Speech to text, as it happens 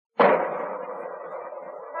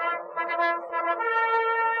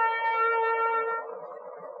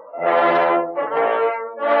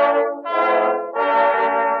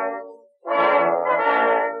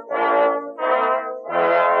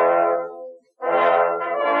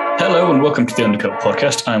Hello and welcome to the Undercut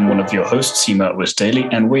Podcast. I'm one of your hosts, Seema Daly,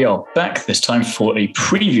 and we are back this time for a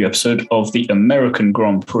preview episode of the American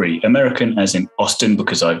Grand Prix. American as in Austin,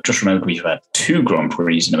 because I've just remembered we've had 2 Grand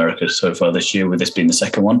Prix in America so far this year, with this being the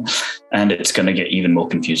second one, and it's going to get even more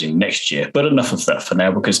confusing next year. But enough of that for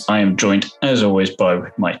now, because I am joined, as always,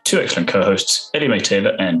 by my 2 excellent co-hosts, Ellie Mae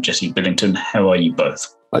Taylor and Jesse Billington. How are you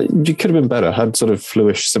both? You could have been better. I had sort of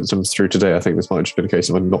fluish symptoms through today. I think this might have just been a case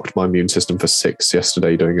of I knocked my immune system for 6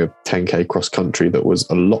 yesterday doing a 10K cross country that was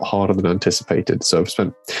a lot harder than anticipated. So I've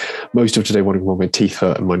spent most of today wondering why my teeth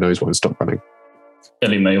hurt and my nose won't stop running.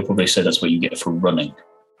 Ellie Mae will probably say that's what you get for running.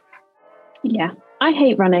 Yeah, I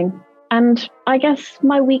hate running. And I guess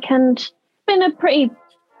my weekend been a pretty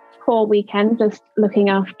poor weekend, just looking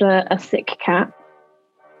after a sick cat.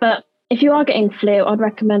 But if you are getting flu, I'd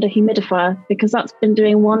recommend a humidifier because that's been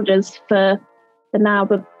doing wonders for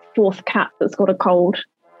the 4th cat that's got a cold.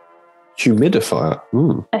 Humidifier?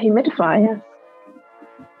 A humidifier, yes.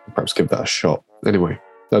 Perhaps give that a shot. Anyway,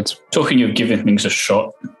 that's... Talking of giving things a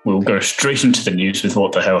shot, we'll go straight into the news with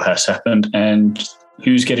what the hell has happened and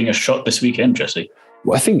who's getting a shot this weekend, Jesse.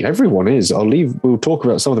 Well, I think everyone is. We'll talk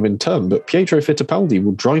about some of them in turn, but Pietro Fittipaldi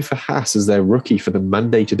will drive for Haas as their rookie for the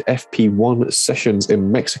mandated FP1 sessions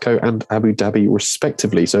in Mexico and Abu Dhabi,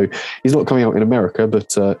 respectively. So he's not coming out in America,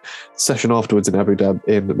 but session afterwards in Abu Dhabi,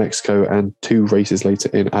 in Mexico, and 2 races later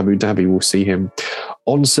in Abu Dhabi, we'll see him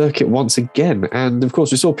on circuit once again. And of course,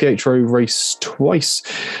 we saw Pietro race twice,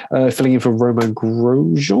 filling in for Romain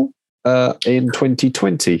Grosjean in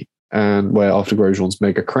 2020. And where after Grosjean's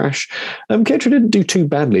mega crash, Pietro didn't do too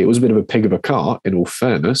badly. It was a bit of a pig of a car, in all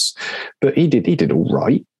fairness, but he did all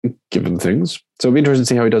right, given things. So it'll be interesting to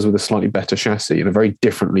see how he does with a slightly better chassis and a very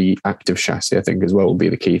differently active chassis, I think, as well, will be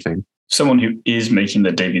the key thing. Someone who is making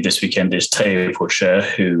their debut this weekend is Teo Pourchaire,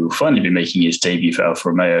 who finally been making his debut for Alfa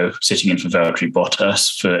Romeo, sitting in for Valtteri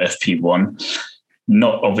Bottas for FP1.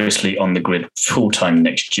 Not obviously on the grid full-time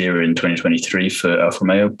next year in 2023 for Alfa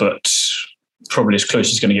Romeo, but probably as close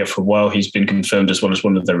as he's going to get for a while. He's been confirmed as well as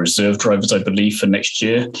one of their reserve drivers, I believe, for next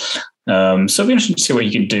year. So it'll be interesting to see what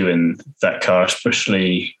he can do in that car,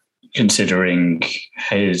 especially considering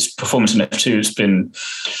his performance in F2.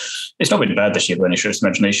 It's not been bad this year by any stretch of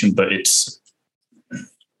imagination, but it's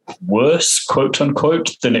worse, quote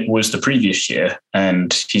unquote, than it was the previous year.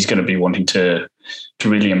 And he's going to be wanting to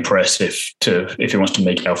really impress if he wants to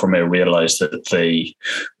make Alfa Romeo realize that they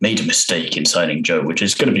made a mistake in signing Joe, which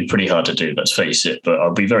is going to be pretty hard to do, let's face it. But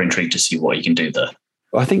I'll be very intrigued to see what he can do there.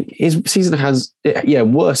 I think his season has,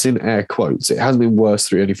 worse in air quotes. It hasn't been worse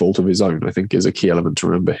through any fault of his own, I think, is a key element to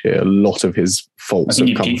remember here. A lot of his faults have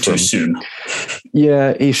come from... too soon.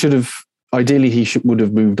 Yeah, he should have... Ideally, would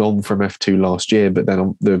have moved on from F2 last year, but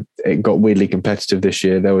then it got weirdly competitive this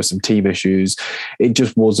year. There were some team issues. It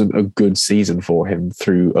just wasn't a good season for him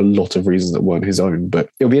through a lot of reasons that weren't his own. But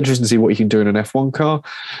it'll be interesting to see what he can do in an F1 car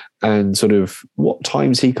and sort of what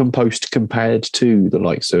times he can post compared to the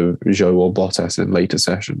likes of Zhou or Bottas in later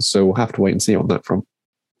sessions. So we'll have to wait and see on that front.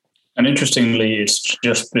 And interestingly, it's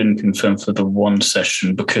just been confirmed for the 1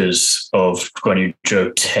 session because of Guan Yu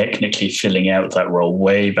Zhou technically filling out that role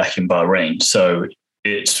way back in Bahrain. So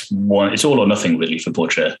it's all or nothing really for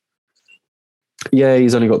Pourchaire. Yeah,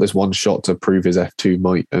 he's only got this 1 shot to prove his F2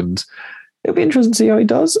 might, and it'll be interesting to see how he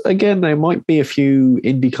does. Again, there might be a few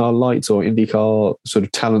IndyCar lights or IndyCar sort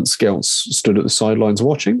of talent scouts stood at the sidelines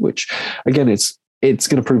watching, which again, it's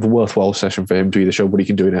going to prove a worthwhile session for him to either show what he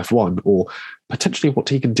can do in F1 or potentially what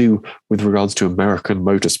he can do with regards to American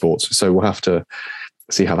motorsports. So we'll have to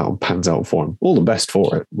see how that one pans out for him. All the best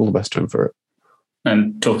for it. All the best to him for it.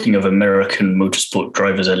 And talking of American motorsport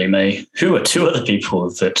drivers, Ellie Mae, who are 2 other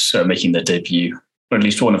people that are making their debut, or at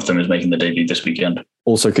least one of them is making their debut this weekend.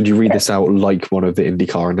 Also, could you read this out like one of the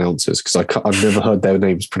IndyCar announcers? Because I've never heard their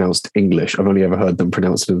names pronounced English. I've only ever heard them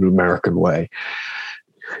pronounced in an American way.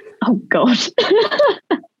 Oh, God.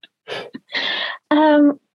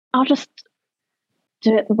 I'll just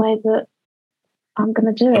do it the way that I'm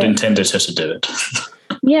going to do it. I'd intended her to do it.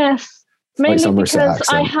 Yes. Mainly like because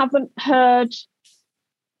I haven't heard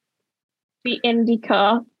the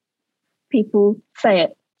IndyCar people say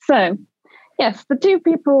it. So, yes, the 2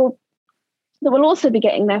 people that will also be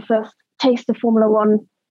getting their first taste of a Formula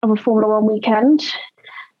One weekend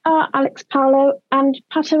are Alex Palou and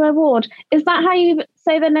Pato O'Ward. Is that how you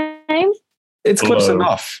say their names? It's close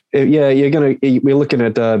enough. Yeah, we're looking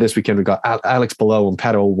at this weekend. We've got Alex Palou and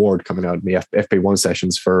Pato O'Ward coming out in the FP1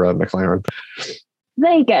 sessions for McLaren.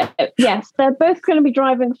 There you go. Yes, they're both going to be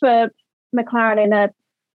driving for McLaren in a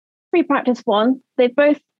pre-practice 1. They've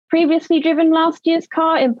both previously driven last year's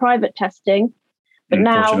car in private testing, but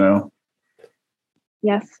now,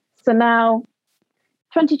 yes. So now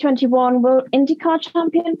 2021 World IndyCar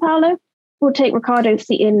champion Paolo will take Ricciardo's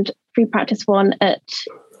seat in free practice one at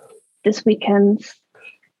this weekend's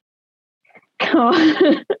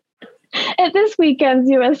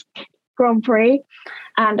US Grand Prix,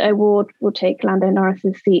 and Award will take Lando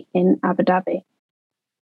Norris's seat in Abu Dhabi.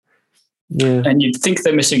 Yeah. And you'd think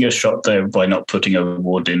they're missing a shot there by not putting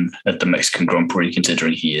Award in at the Mexican Grand Prix,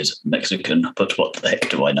 considering he is Mexican. But what the heck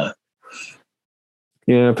do I know?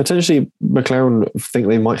 Yeah, potentially McLaren think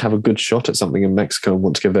they might have a good shot at something in Mexico and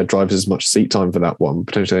want to give their drivers as much seat time for that one.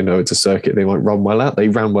 Potentially they know it's a circuit they might run well at. They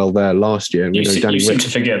ran well there last year. And you seem to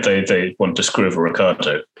forget they want to screw over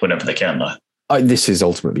Ricciardo whenever they can, though. This is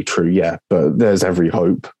ultimately true, yeah, but there's every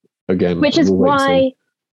hope again. Which is why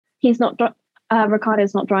he's not...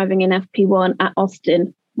 Ricciardo's not driving in FP1 at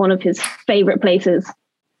Austin, one of his favourite places.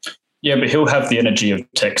 Yeah, but he'll have the energy of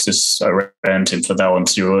Texas around him for that one,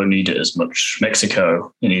 so you won't need it as much.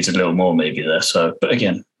 Mexico, he needs a little more maybe there. So, but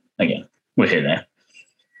again, we're here now.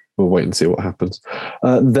 We'll wait and see what happens.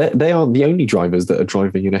 They aren't the only drivers that are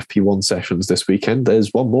driving in FP1 sessions this weekend.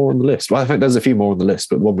 There's one more on the list. Well, I think there's a few more on the list,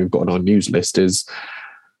 but the one we've got on our news list is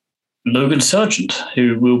Logan Sargent,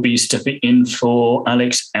 who will be stepping in for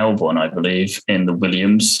Alex Albon, I believe, in the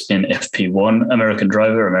Williams in FP1. American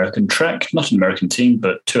driver, American track, not an American team,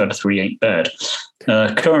 but 2 out of 3 ain't bad.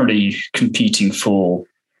 Currently competing for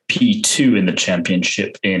P2 in the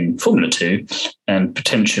championship in Formula 2 and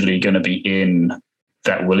potentially going to be in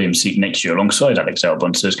that Williams seat next year alongside Alex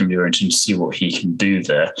Albon. So it's going to be very interesting to see what he can do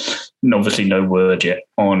there. And obviously no word yet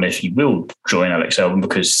on if he will join Alex Albon,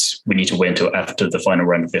 because we need to wait until after the final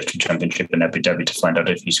round of the F2 Championship in Abu Dhabi to find out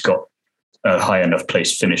if he's got a high enough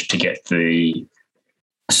place finish to get the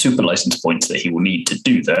super license points that he will need to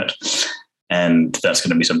do that. And that's going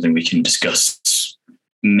to be something we can discuss,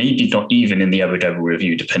 maybe not even in the Abu Dhabi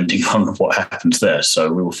review, depending on what happens there.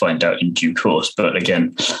 So we will find out in due course. But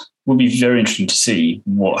again, will be very interesting to see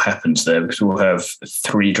what happens there, because we'll have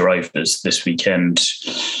 3 drivers this weekend,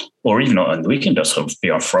 or even not on the weekend, that'll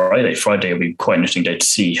be on Friday. Friday will be quite an interesting day to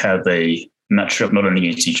see how they match up, not only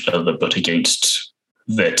against each other, but against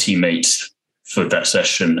their teammates for that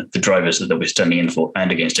session, the drivers that they'll be standing in for,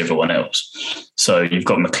 and against everyone else. So you've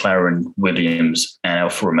got McLaren, Williams, and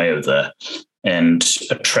Alfa Romeo there. And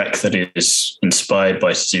a track that is inspired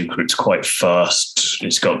by Suzuka. It's quite fast.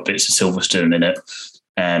 It's got bits of Silverstone in it.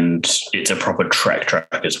 And it's a proper track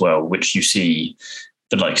as well, which you see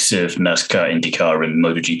the likes of NASCAR, IndyCar, and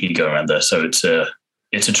MotoGP go around there. So it's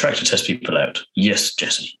a track to test people out. Yes,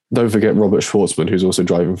 Jesse. Don't forget Robert Schwartzman, who's also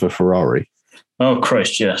driving for Ferrari. Oh,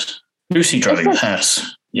 Christ, yes. Who's he driving?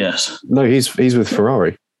 Haas. Yes. No, he's with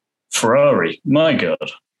Ferrari. Ferrari. My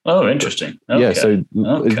God. Oh, interesting. Okay. Yeah, so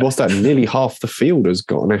what's that? Nearly half the field has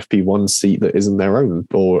got an FP1 seat that isn't their own,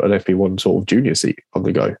 or an FP1 sort of junior seat on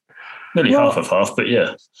the go. Nearly half of half, but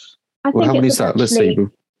yeah. Well, how many is that? Let's see.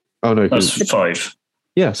 Oh, no. That's 5.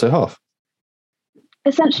 Yeah, so half.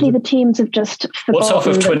 Essentially, the teams have just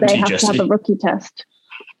forgotten that they have to have a rookie test.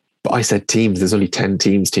 But I said teams. There's only 10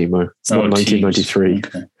 teams, Timo. It's not 1993.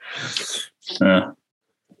 Okay.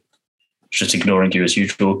 Just ignoring you as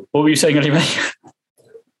usual. What were you saying, anyway?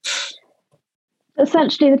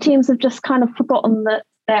 Essentially, the teams have just kind of forgotten that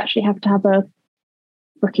they actually have to have a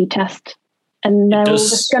rookie test. And they're all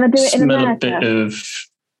just going to do it in America. A bit of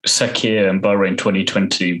Sakir and Bahrain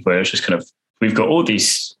 2020, where it's just kind of, we've got all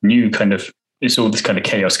these new kind of, it's all this kind of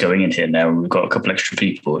chaos going in here now, and we've got a couple extra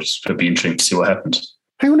people. It's going to be interesting to see what happens.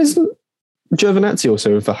 Hang on, isn't Giovinazzi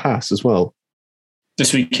also in for Haas as well?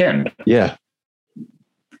 This weekend? Yeah.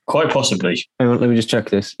 Quite possibly. Hang on, let me just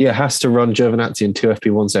check this. Yeah, has to run Giovinazzi in 2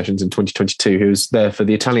 FP1 sessions in 2022, who's there for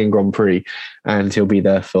the Italian Grand Prix, and he'll be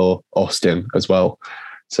there for Austin as well.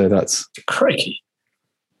 So that's crikey.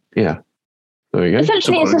 Yeah. There you go.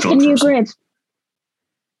 Essentially, it's just a new grid.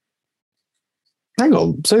 Hang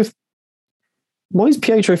on. So why is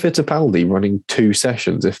Pietro Fittipaldi running 2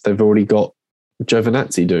 sessions if they've already got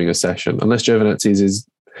Giovinazzi doing a session? Unless Giovinazzi's is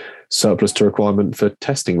surplus to requirement for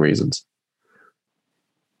testing reasons.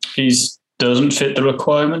 He doesn't fit the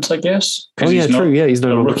requirements, I guess. Oh, yeah, true. Yeah, he's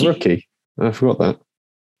no longer a rookie. I forgot that.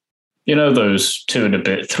 You know those 2 and a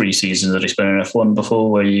bit, 3 seasons that he spent in F1 before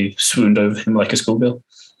where you swooned over him like a schoolgirl?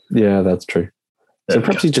 Yeah, that's true. So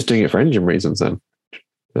perhaps he's just doing it for engine reasons then.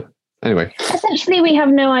 But anyway. Essentially, we have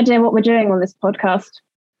no idea what we're doing on this podcast.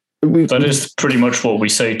 That is pretty much what we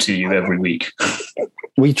say to you every week.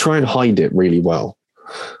 We try and hide it really well.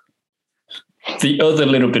 The other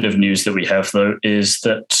little bit of news that we have, though, is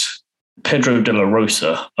that Pedro de la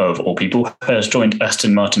Rosa, of all people, has joined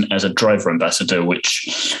Aston Martin as a driver ambassador,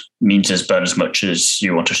 which means as much as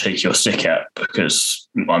you want to shake your stick at, because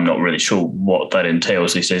I'm not really sure what that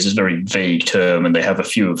entails these days. It's a very vague term, and they have a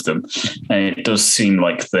few of them. And it does seem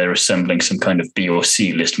like they're assembling some kind of B or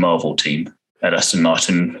C list Marvel team at Aston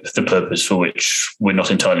Martin, the purpose for which we're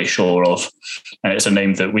not entirely sure of. And it's a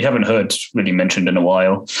name that we haven't heard really mentioned in a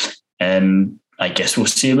while. And I guess we'll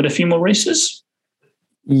see him at a few more races.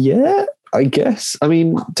 Yeah, I guess. I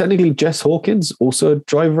mean, technically, Jess Hawkins, also a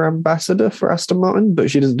driver ambassador for Aston Martin,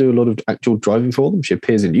 but she doesn't do a lot of actual driving for them. She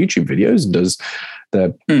appears in YouTube videos and does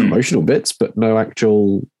their promotional bits, but no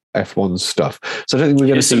actual F1 stuff. So I don't think we're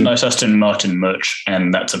going to see some nice Aston Martin merch,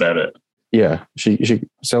 and that's about it. Yeah, she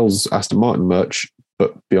sells Aston Martin merch,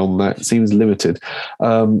 but beyond that, it seems limited.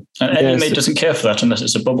 And Ellie Mae doesn't care for that unless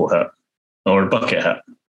it's a bubble hat or a bucket hat.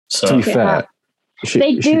 So to be fair,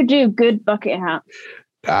 they do good bucket hat.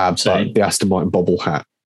 But the Aston Martin bobble hat.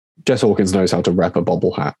 Jess Hawkins knows how to wrap a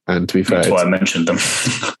bobble hat, and to be fair, that's why I mentioned them.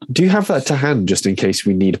 Do you have that to hand just in case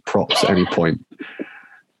we need props at any point?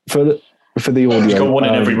 For the audio, you've got one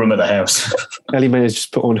in every room of the house. Ellie Mae has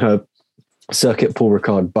just put on her Circuit Paul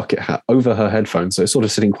Ricard bucket hat over her headphones, so it's sort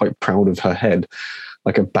of sitting quite proud of her head,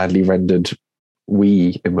 like a badly rendered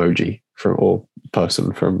Wii emoji or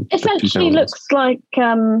person from. Essentially, looks like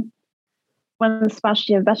when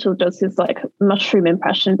Sebastian Vettel does his like mushroom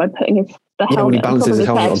impression by putting the helmet when he balances his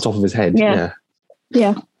helmet head on top of his head.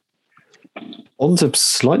 Yeah. On to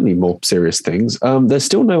slightly more serious things. There's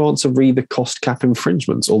still no answer re the cost cap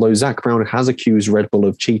infringements, although Zach Brown has accused Red Bull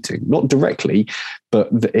of cheating. Not directly, but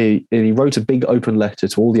he wrote a big open letter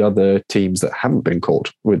to all the other teams that haven't been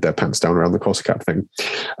caught with their pants down around the cost cap thing,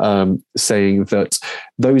 saying that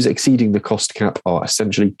those exceeding the cost cap are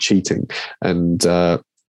essentially cheating. And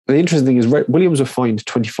the interesting thing is Williams were fined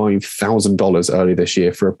 $25,000 early this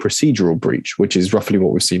year for a procedural breach, which is roughly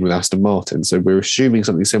what we've seen with Aston Martin. So we're assuming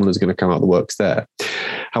something similar is going to come out of the works there.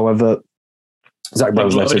 However, Zach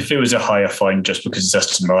Brown's letter, if it was a higher fine just because it's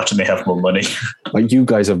Aston Martin, they have more money. Like, you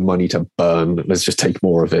guys have money to burn. Let's just take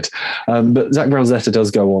more of it. But Zach Brown's letter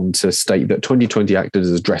does go on to state that 2020 acted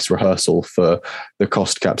as a dress rehearsal for the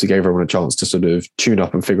cost caps. It gave everyone a chance to sort of tune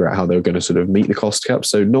up and figure out how they were going to sort of meet the cost cap.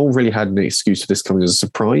 So no one really had an excuse for this coming as a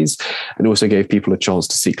surprise, and also gave people a chance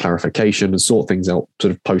to seek clarification and sort things out,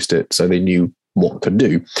 sort of post it so they knew what to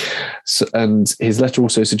do. So, and his letter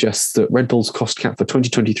also suggests that Red Bull's cost cap for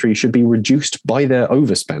 2023 should be reduced by their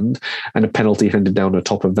overspend, and a penalty handed down on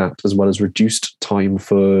top of that, as well as reduced time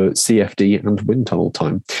for CFD and wind tunnel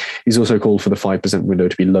time. He's also called for the 5% window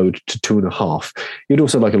to be lowered to 2.5. He'd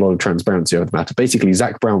also like a lot of transparency over the matter. Basically,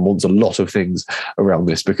 Zach Brown wants a lot of things around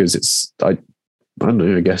this because it's, I don't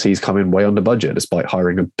know, I guess he's come in way under budget despite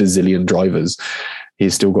hiring a bazillion drivers.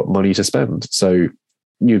 He's still got money to spend. So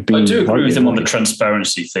I do agree with him on the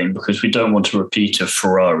transparency thing, because we don't want to repeat a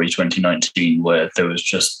Ferrari 2019 where there was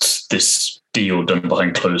just this deal done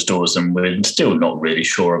behind closed doors and we're still not really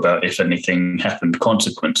sure about if anything happened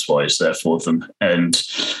consequence-wise there for them. And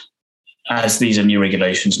as these are new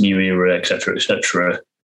regulations, new era, et cetera,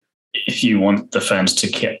 if you want the fans to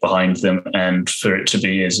get behind them and for it to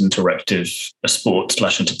be as interactive a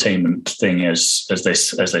sport/entertainment thing as they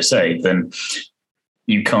say, then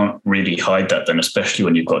you can't really hide that then, especially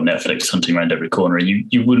when you've got Netflix hunting around every corner.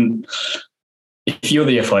 You wouldn't, if you're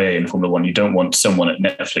the FIA in Formula One, you don't want someone at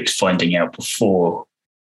Netflix finding out before,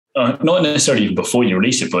 not necessarily even before you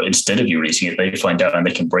release it, but instead of you releasing it, they find out and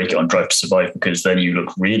they can break it on Drive to Survive, because then you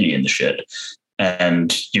look really in the shit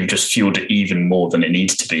and you've just fueled it even more than it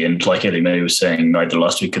needs to be. And like Ellie Mae was saying either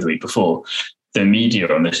last week or the week before, the media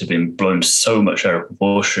on this have been blown so much out of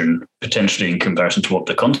proportion, potentially in comparison to what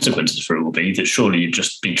the consequences for it will be, that surely you'd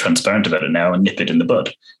just be transparent about it now and nip it in the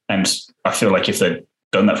bud. And I feel like if they'd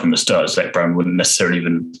done that from the start, Zach Brown wouldn't necessarily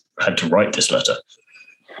even had to write this letter.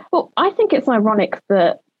 Well, I think it's ironic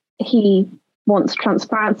that he wants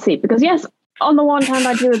transparency, because yes, on the one hand,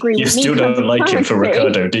 I do agree. You still don't like him for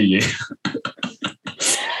Ricciardo, do you?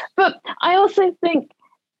 But I also think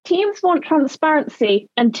teams want transparency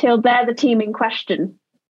until they're the team in question.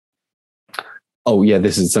 Oh, yeah,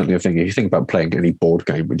 this is certainly a thing. If you think about playing any board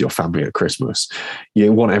game with your family at Christmas,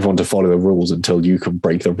 you want everyone to follow the rules until you can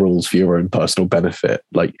break the rules for your own personal benefit.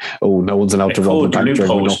 Like, oh, no one's allowed to rob the bank during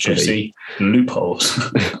Monopoly. Jesse.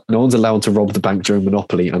 Loopholes. No one's allowed to rob the bank during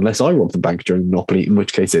Monopoly unless I rob the bank during Monopoly, in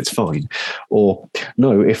which case it's fine. Or,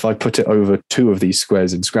 no, if I put it over 2 of these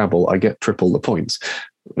squares in Scrabble, I get triple the points.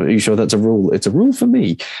 Are you sure that's a rule? It's a rule for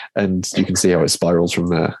me. And you can see how it spirals from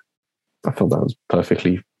there. I thought that was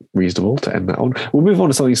perfectly reasonable to end that on. We'll move on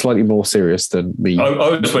to something slightly more serious than me. I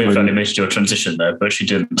was waiting for Annie made your transition there, but she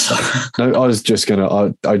didn't. So. No, I was just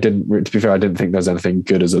I didn't, to be fair, I didn't think there's anything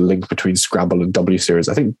good as a link between Scrabble and W Series.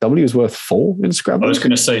 I think W is worth 4 in Scrabble. I was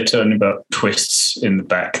going to say turning about twists in the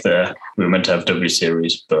back there. We were meant to have W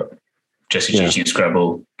Series, but Jessie choosing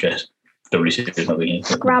Scrabble, W Series not being here.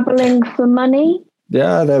 Scrabbling for money.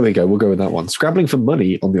 Yeah, there we go. We'll go with that one. Scrabbling for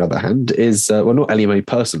money, on the other hand, is, well, not Ellie Mae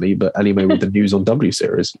personally, but Ellie Mae with the news on W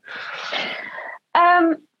Series.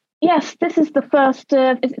 Yes, this is the first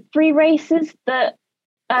of 3 races that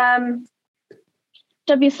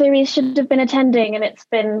W Series should have been attending, and it's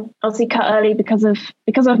been obviously cut early because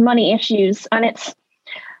of money issues. And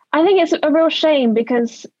I think it's a real shame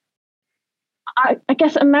because I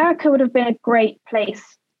guess America would have been a great place.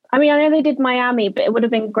 I mean, I know they did Miami, but it would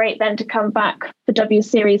have been great then to come back for W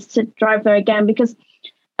Series to drive there again, because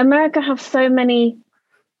America have so many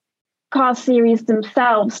car series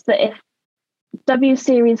themselves that if W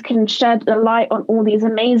Series can shed a light on all these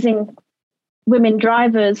amazing women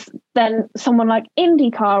drivers, then someone like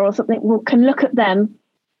IndyCar or something can look at them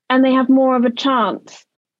and they have more of a chance.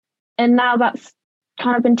 And now that's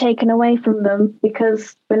kind of been taken away from them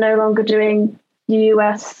because we're no longer doing the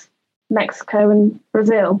US, Mexico and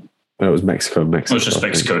Brazil. It was Mexico and Mexico. It was just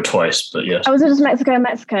Mexico twice, but yes. Oh, was it just Mexico and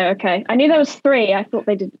Mexico? Okay. I knew there was 3. I thought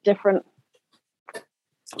they did different.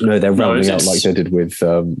 No, they're rounding out like they did with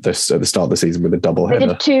this at the start of the season with a double header. They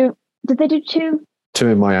did 2. Did they do 2? 2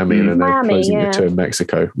 in Miami and then they're closing yeah. the 2 in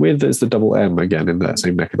Mexico. There's the double M again in that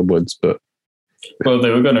same neck of the woods, but well, they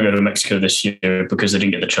were going to go to Mexico this year because they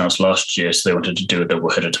didn't get the chance last year, so they wanted to do a double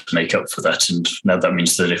header to make up for that. And now that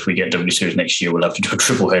means that if we get W Series next year, we'll have to do a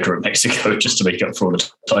triple header at Mexico just to make up for all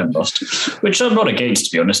the time lost. Which I'm not against,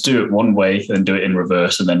 to be honest. Do it one way, then do it in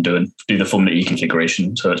reverse, and then do the Formula E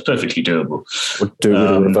configuration. So it's perfectly doable. Or do it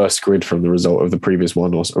with a reverse grid from the result of the previous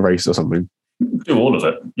one or a race or something. Do all of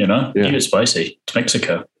it, Keep it spicy. It's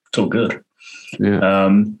Mexico. It's all good. Yeah.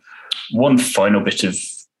 One final bit of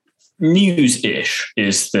news-ish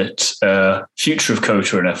is that future of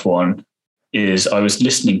COTA in F1 is I was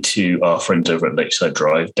listening to our friends over at Lakeside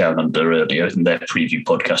Drive Down Under earlier in their preview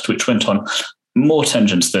podcast, which went on more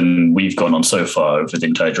tangents than we've gone on so far over the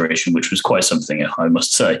entire duration, which was quite something, I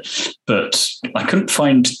must say. But I couldn't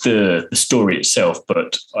find the story itself,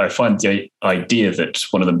 but I find the idea that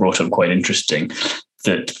one of them brought up quite interesting,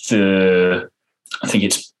 that I think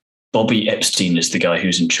it's Bobby Epstein is the guy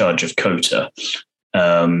who's in charge of COTA.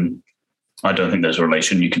 I don't think there's a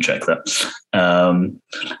relation. You can check that.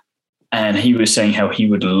 And he was saying how he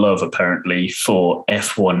would love, apparently, for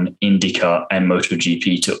F1, IndyCar and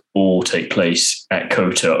MotoGP to all take place at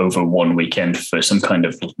COTA over one weekend for some kind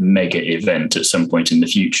of mega event at some point in the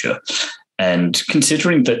future. And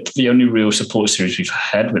considering that the only real support series we've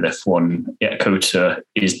had with F1 at COTA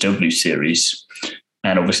is W Series,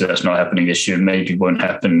 and obviously that's not happening this year, maybe won't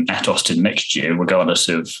happen at Austin next year, regardless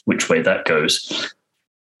of which way that goes.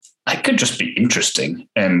 That could just be interesting.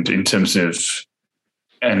 And in terms of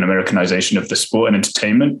an Americanization of the sport and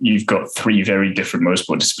entertainment, you've got 3 very different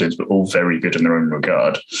motorsport disciplines, but all very good in their own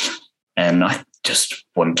regard. And I just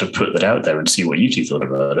wanted to put that out there and see what you two thought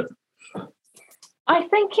about it. I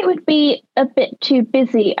think it would be a bit too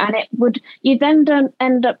busy, and you then don't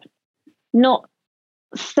end up not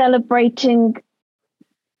celebrating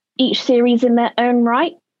each series in their own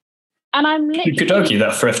right. And you could argue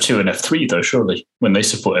that for F2 and F3, though, surely, when they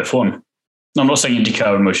support F1. I'm not saying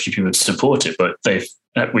IndyCar and MotoGP would support it, but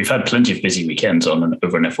we've had plenty of busy weekends over an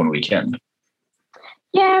F1 weekend.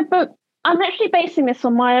 Yeah, but I'm actually basing this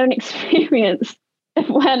on my own experience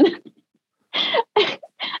when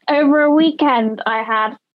over a weekend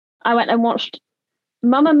I went and watched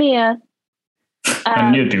Mamma Mia.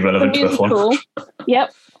 And you'd be relevant to F1.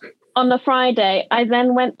 Yep. On the Friday, I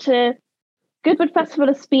then went to Goodwood Festival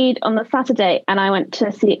of Speed on the Saturday, and I went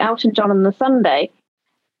to see Elton John on the Sunday.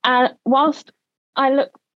 And whilst I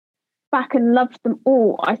look back and loved them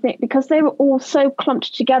all, I think because they were all so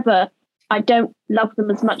clumped together, I don't love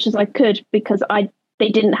them as much as I could because they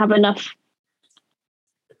didn't have enough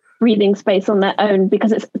breathing space on their own,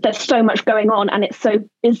 because there's so much going on and it's so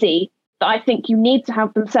busy that I think you need to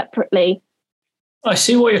have them separately. I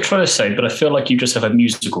see what you're trying to say, but I feel like you just have a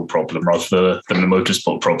musical problem rather than a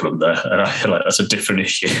motorsport problem there. And I feel like that's a different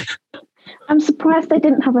issue. I'm surprised they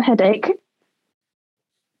didn't have a headache.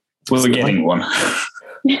 Well, we're getting one.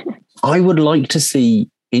 I would like to see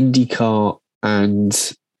IndyCar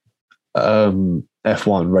and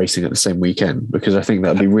F1 racing at the same weekend, because I think that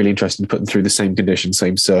would be really interesting to put them through the same conditions,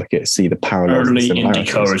 same circuit, see the parallels. Only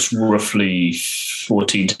IndyCar is roughly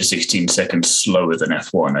 14 to 16 seconds slower than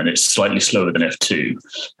F1, and it's slightly slower than F2.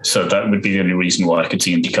 So that would be the only reason why I could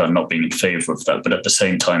see IndyCar not being in favour of that. But at the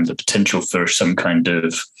same time, the potential for some kind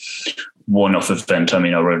of one-off event. I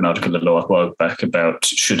mean, I wrote an article a while back about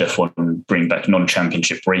should F1 bring back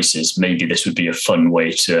non-championship races. Maybe this would be a fun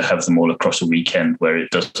way to have them all across a weekend where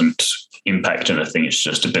it doesn't impact anything. It's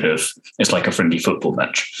just it's like a friendly football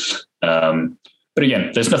match. But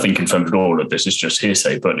again, there's nothing confirmed at all of this. It's just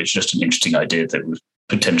hearsay, but it's just an interesting idea that would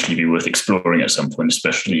potentially be worth exploring at some point,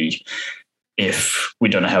 especially if we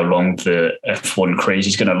don't know how long the F1 craze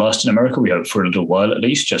is going to last in America. We hope for a little while at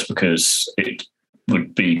least, just because it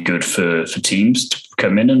would be good for teams to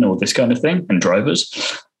come in and all this kind of thing, and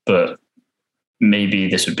drivers. But maybe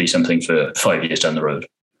this would be something for 5 years down the road.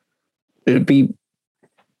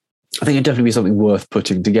 I think it'd definitely be something worth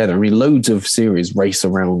putting together. I mean, loads of series race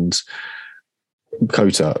around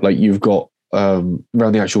COTA. Like you've got around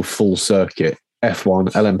the actual full circuit,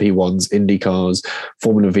 F1, LMP1s, Indy cars,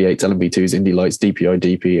 Formula V8s, LMP2s, Indy Lights, DPI,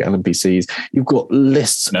 DP, LMPCs. You've got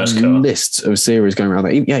lists and lists of series going around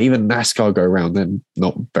there. Yeah, even NASCAR go around. They're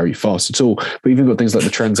not very fast at all. But you've even got things like the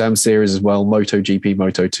Trans Am series as well, MotoGP,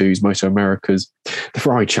 Moto2s, Moto Americas, the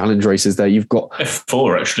Ferrari Challenge races there. You've got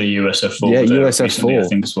F4, actually, US F4. Yeah, US F4. Recently, I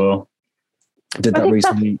think as well. Did that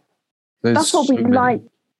recently. That's what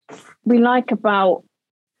we like about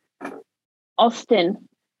Austin,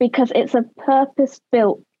 because it's a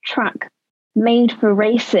purpose-built track made for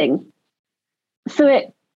racing. So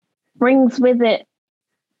it brings with it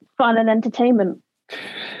fun and entertainment.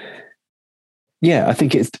 Yeah, I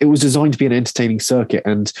think it was designed to be an entertaining circuit,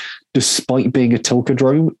 and despite being a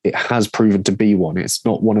Tilkedrome, it has proven to be one. It's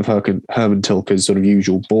not one of Herman Tilke's sort of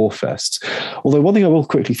usual bore fests. Although one thing I will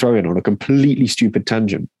quickly throw in on a completely stupid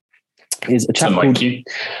tangent is a chap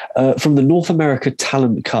from the North America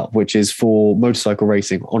Talent Cup, which is for motorcycle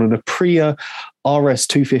racing, on an Aprilia RS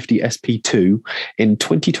 250 SP2 in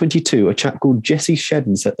 2022. A chap called Jesse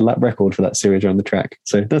Shedden set the lap record for that series around the track.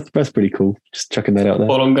 So that's pretty cool. Just chucking that out there.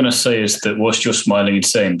 All I'm going to say is that whilst you're smiling and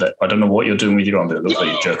saying that, I don't know what you're doing with your arm, but it looks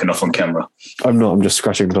like you're jerking off on camera. I'm not. I'm just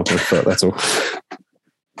scratching the top of my foot. That's all.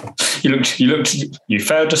 You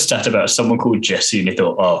found a stat about someone called Jesse and you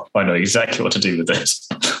thought, oh, I know exactly what to do with this.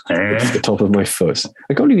 It's the top of my foot.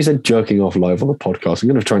 I can't believe you said jerking off live on the podcast. I'm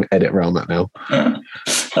going to try and edit around that now.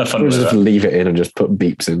 Have fun with just that. Leave it in and just put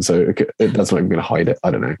beeps in. So that's not even going to hide it. I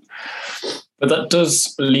don't know. But that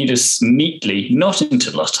does lead us neatly, not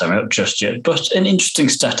into last time out just yet, but an interesting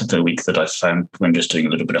stat of the week that I found when just doing a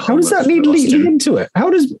little bit of homework. How does that lead into it? How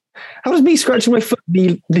does me scratching my foot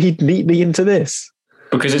lead neatly into this?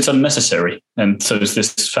 Because it's unnecessary, and so is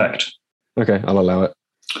this fact. Okay, I'll allow it.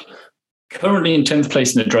 Currently in 10th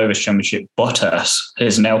place in the Drivers' Championship, Bottas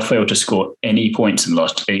has now failed to score any points in the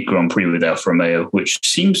last 8 Grand Prix with Alfa Romeo, which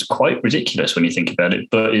seems quite ridiculous when you think about it,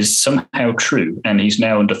 but is somehow true. And he's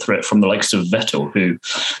now under threat from the likes of Vettel, who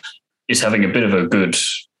is having a bit of a good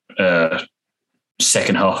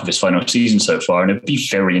second half of his final season so far. And it'd be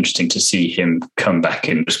very interesting to see him come back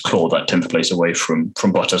and just claw that 10th place away from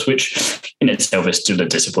Bottas, which in itself is still a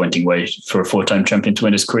disappointing way for a 4-time champion to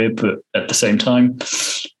end his career. But at the same time,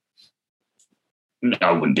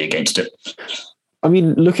 I wouldn't be against it. I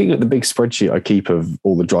mean, looking at the big spreadsheet I keep of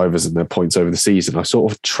all the drivers and their points over the season, I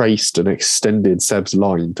sort of traced and extended Seb's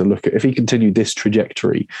line to look at if he continued this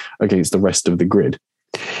trajectory against the rest of the grid,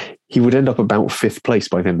 he would end up about 5th place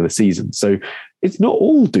by the end of the season. So it's not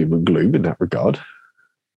all doom and gloom in that regard.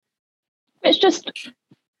 It just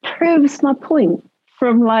proves my point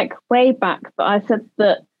from like way back that I said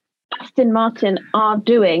that Aston Martin are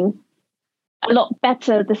doing a lot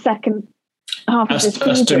better the second half of the season.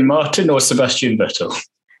 Aston Martin or Sebastian Vettel?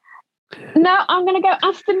 No, I'm going to go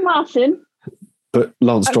Aston Martin. But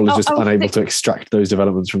Lance Stroll is just unable to extract those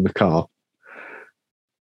developments from the car.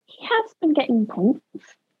 He has been getting points.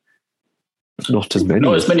 Not as many.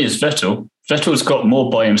 Not as many as Vettel. Vettel's got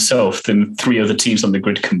more by himself than 3 other teams on the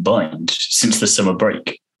grid combined since the summer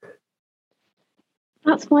break.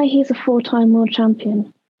 That's why he's a 4-time world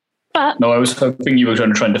champion. But no, I was hoping you were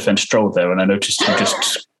going to try and defend Stroll there, and I noticed you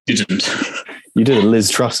just didn't. You did a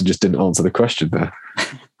Liz Truss and just didn't answer the question there.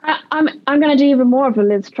 I'm going to do even more of a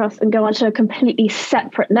Liz Truss and go on to a completely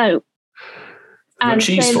separate note. And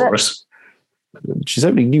cheese for us. She's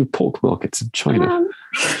opening new pork markets in China.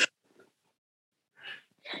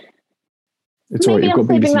 It's all right, you've got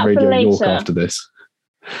BBC Radio York after this.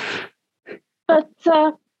 But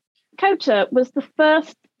COTA was the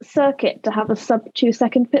first circuit to have a sub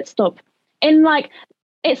 2-second pit stop in like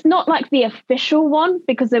it's not like the official one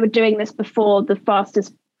because they were doing this before the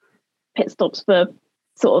fastest pit stops were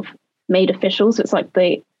sort of made official. So it's like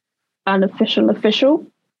the unofficial official.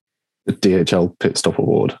 The DHL Pit Stop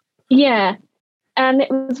Award. Yeah. And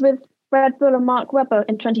it was with Red Bull and Mark Webber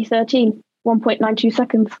in 2013, 1.92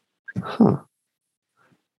 seconds. Huh.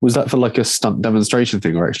 Was that for like a stunt demonstration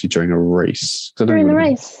thing or actually during a race? During the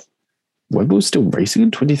race. Webber was still racing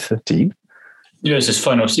in 2013? Yeah, it's his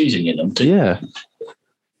final season, you know. Yeah.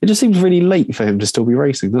 It just seems really late for him to still be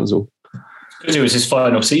racing, that's all. Because it was his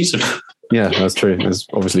final season. Yeah, that's true. There's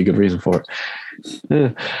obviously a good reason for it.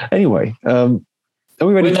 Yeah. Anyway, are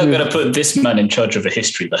we ready? We're not going to put this man in charge of a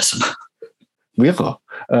history lesson. We are.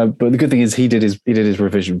 But the good thing is he did his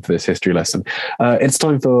revision for this history lesson. It's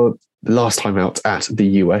time for the last time out at the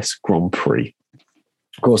US Grand Prix.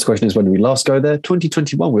 Of course, the question is, when did we last go there?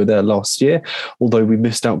 2021, we were there last year, although we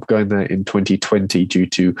missed out going there in 2020 due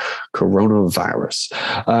to coronavirus.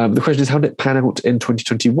 The question is, how did it pan out in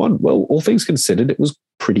 2021? Well, all things considered, it was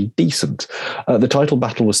pretty decent. The title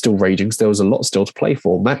battle was still raging, so there was a lot still to play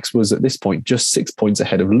for. Max was at this point just 6 points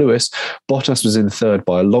ahead of Lewis. Bottas was in third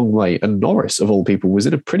by a long way, and Norris, of all people, was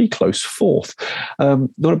in a pretty close fourth.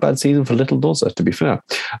 Not a bad season for little Nozza, to be fair.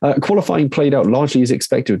 Qualifying played out largely as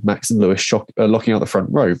expected, with Max and Lewis locking out the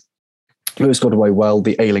front row. Lewis got away well,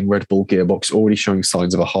 the ailing Red Bull gearbox already showing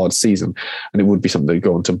signs of a hard season, and it would be something that would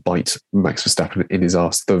go on to bite Max Verstappen in his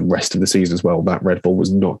ass the rest of the season as well. That Red Bull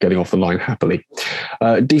was not getting off the line happily.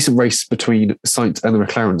 Decent race between Sainz and the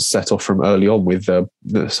McLarens set off from early on, with the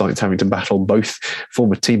Sainz having to battle both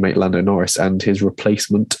former teammate Lando Norris and his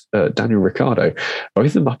replacement Daniel Ricciardo, both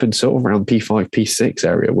of them up in sort of around P5, P6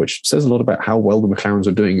 area, which says a lot about how well the McLarens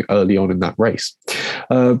were doing early on in that race.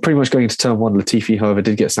 Pretty much going into turn one, Latifi, however,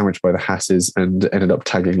 did get sandwiched by the Hasses and ended up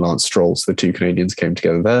tagging Lance Stroll, so the two Canadians came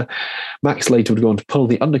together there. Max later would go on to pull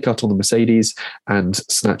the undercut on the Mercedes and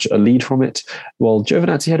snatch a lead from it, while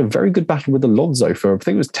Giovinazzi had a very good battle with Alonso for, I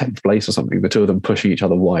think it was 10th place or something, the two of them pushing each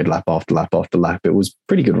other wide lap after lap after lap. It was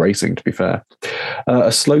pretty good racing, to be fair.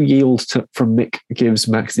 A slow yield from Mick gives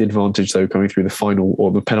Max the advantage, though, coming through the final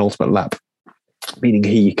or the penultimate lap, meaning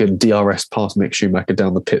he can DRS past Mick Schumacher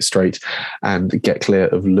down the pit straight and get clear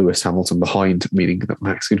of Lewis Hamilton behind, meaning that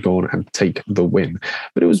Max could go on and take the win.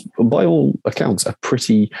 But it was, by all accounts, a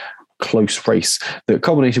pretty close race that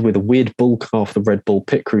culminated with a weird bull car for the Red Bull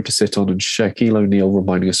pit crew to sit on, and Shaquille O'Neal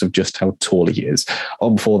reminding us of just how tall he is.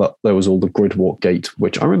 Before that, there was all the grid walk gate,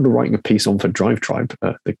 which I remember writing a piece on for Drive Tribe,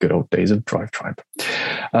 the good old days of Drive Tribe.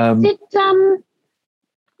 Did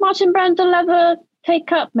Martin Brundle ever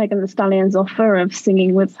take up Megan Thee Stallion's offer of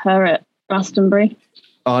singing with her at Glastonbury?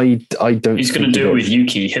 I don't. He's going to do it with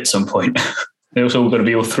Yuki at some point. It's all going to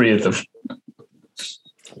be all three of them.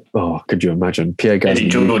 Oh, could you imagine? Pierre Gasly. Eddie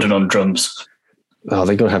Jordan on drums. Oh,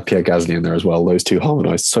 they got to have Pierre Gasly in there as well. Those two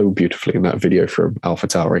harmonised so beautifully in that video from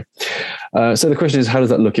AlphaTauri. So the question is, how does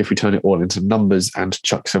that look if we turn it all into numbers and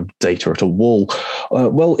chuck some data at a wall?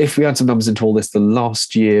 Well, if we add some numbers into all this, the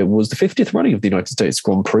last year was the 50th running of the United States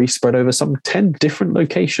Grand Prix, spread over some 10 different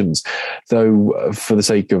locations. Though, for the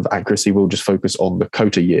sake of accuracy, we'll just focus on the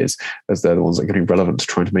COTA years, as they're the ones that are going to be relevant to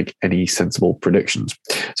trying to make any sensible predictions.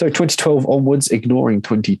 So 2012 onwards, ignoring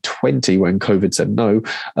 2020 when COVID said no,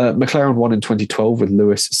 McLaren won in 2012 with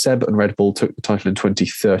Lewis. Seb and Red Bull took the title in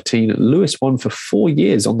 2013. Lewis won for 4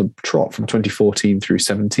 years on the trot from 2014 through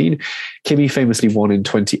 17. Kimi famously won in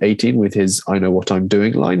 2018 with his "I know what I'm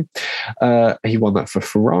doing" line. He won that for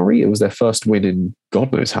Ferrari. It was their first win in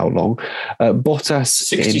God knows how long. Bottas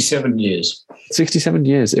 67 years. 67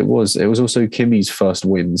 years it was. It was also Kimi's first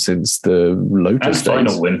win since the Lotus and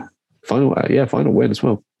final days. Win. Final win as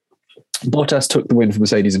well. Bottas took the win for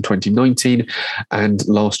Mercedes in 2019, and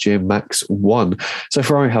last year Max won. So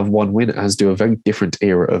Ferrari have one win, as do a very different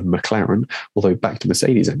era of McLaren, although back to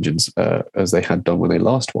Mercedes engines, as they had done when they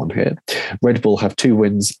last won here. Red Bull have 2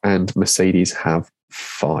 wins and Mercedes have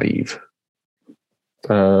 5.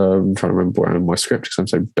 I'm trying to remember where I'm in my script because I'm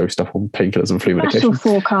so dosed up on painkillers and flu medication.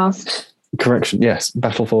 Battle forecast. Correction, yes,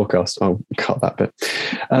 battle forecast. I'll cut that bit.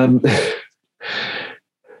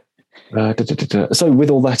 So with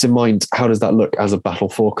all that in mind, how does that look as a battle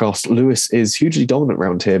forecast? Lewis is hugely dominant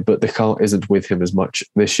around here, but the car isn't with him as much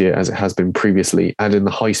this year as it has been previously, and in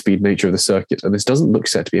the high-speed nature of the circuit, and this doesn't look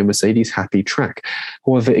set to be a Mercedes-happy track.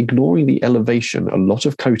 However, ignoring the elevation, a lot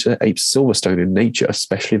of COTA apes Silverstone in nature,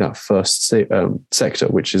 especially that first sector,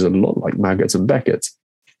 which is a lot like Maggots and Beckett's.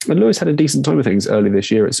 And Lewis had a decent time of things early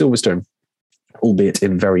this year at Silverstone. albeit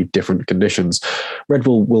in very different conditions. Red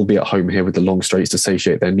Bull will be at home here with the long straights to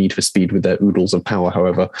satiate their need for speed with their oodles of power,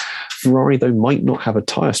 however. Ferrari, though, might not have a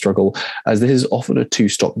tyre struggle, as this is often a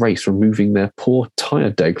two-stop race, removing their poor tyre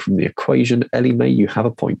deg from the equation. Ellie May, you have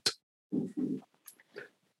a point.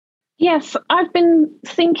 Yes, I've been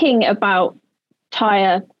thinking about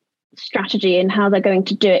tyre strategy and how they're going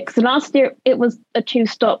to do it. Because last year it was a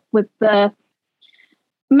two-stop with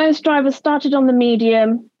most drivers started on the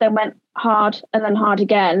medium, then went hard and then hard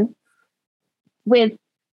again. And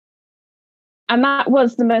that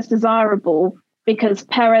was the most desirable because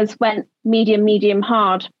Perez went medium, medium,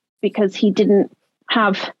 hard because he didn't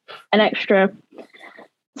have an extra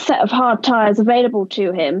set of hard tyres available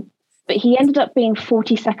to him. But he ended up being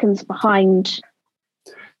 40 seconds behind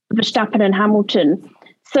Verstappen and Hamilton.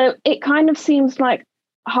 So it kind of seems like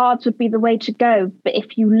hards would be the way to go. But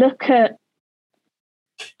if you look at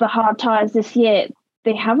the hard tyres this year,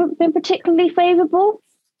 they haven't been particularly favourable.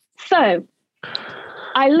 So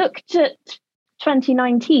I looked at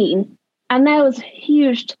 2019 and there was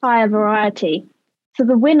huge tyre variety. So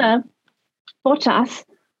the winner, Bottas,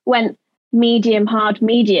 went medium, hard,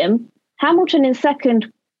 medium. Hamilton in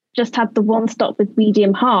second just had the one stop with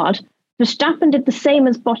medium, hard. Verstappen did the same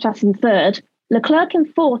as Bottas in third. Leclerc in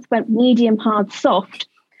fourth went medium, hard, soft.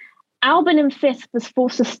 Albon in fifth was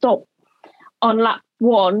forced to stop on lap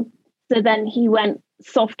one. So then he went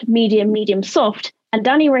soft, medium, medium, soft. And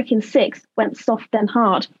Danny Rick in sixth went soft, then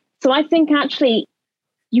hard. So I think actually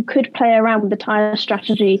you could play around with the tyre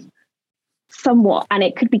strategy somewhat, and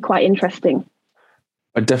it could be quite interesting.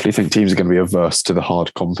 I definitely think teams are going to be averse to the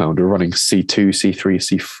hard compound. We're running C2, C3,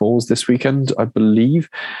 C4s this weekend, I believe.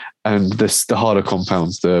 And the harder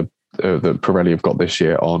compounds, the Pirelli have got this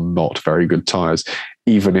year are not very good tyres.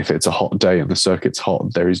 Even if it's a hot day and the circuit's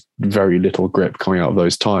hot, there is very little grip coming out of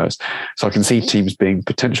those tyres. So I can see teams being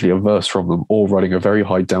potentially averse from them or running a very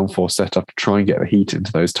high downforce setup to try and get the heat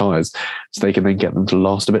into those tyres so they can then get them to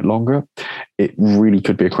last a bit longer. It really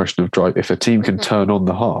could be a question of drive. If a team can turn on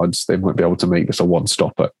the hards, they might be able to make this a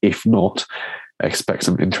one-stopper. If not, expect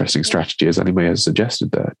some interesting strategy, as Anime has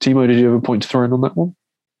suggested there. Timo, did you have a point to throw in on that one?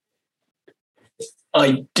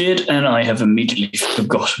 I did, and I have immediately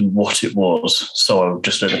forgotten what it was. So I'll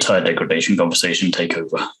just let the tyre degradation conversation take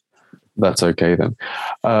over. That's okay then.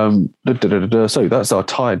 So that's our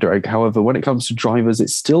tyre drag. However, when it comes to drivers,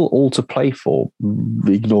 it's still all to play for,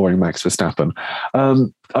 ignoring Max Verstappen.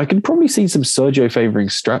 I can probably see some Sergio favouring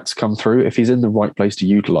strats come through if he's in the right place to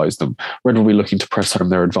utilise them. Red will be looking to press home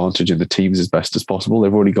their advantage in the teams as best as possible.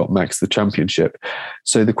 They've already got Max the championship.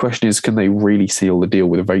 So the question is, can they really seal the deal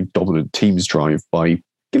with a very dominant teams drive by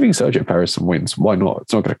giving Sergio Perez some wins? Why not?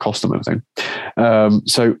 It's not going to cost them anything.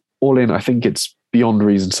 So all in, I think it's beyond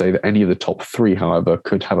reason to say that any of the top three, however,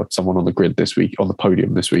 could have someone on the grid this week, on the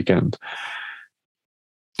podium this weekend.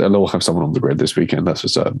 They'll all have someone on the grid this weekend, that's for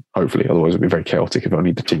certain. Hopefully, otherwise it'll be very chaotic if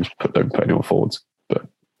only the teams don't put anyone forwards. But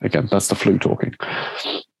again, that's the flu talking.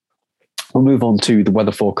 We'll move on to the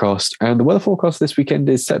weather forecast. And the weather forecast this weekend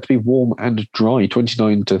is set to be warm and dry,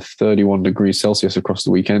 29 to 31 degrees Celsius across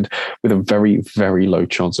the weekend, with a very, very low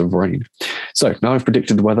chance of rain. So now I've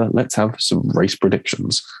predicted the weather, let's have some race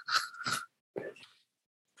predictions.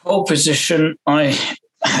 Pole position, I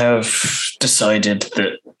have decided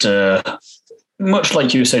that much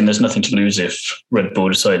like you were saying, there's nothing to lose if Red Bull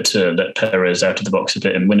decide to let Perez out of the box a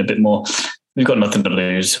bit and win a bit more. We've got nothing to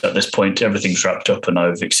lose at this point. Everything's wrapped up and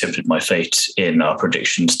I've accepted my fate in our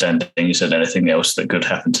prediction standings, and anything else that could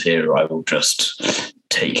happen here, I will just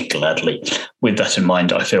take gladly. With that in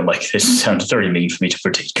mind, I feel like this sounds very mean for me to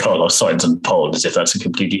predict Carlos Sainz on pole, as if that's a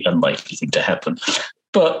completely unlikely thing to happen.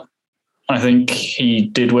 But I think he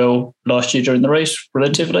did well last year during the race,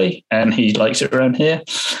 relatively, and he likes it around here.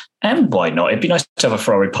 And why not? It'd be nice to have a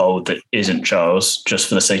Ferrari pole that isn't Charles, just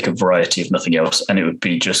for the sake of variety, if nothing else. And it would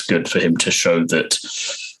be just good for him to show that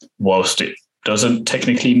whilst it doesn't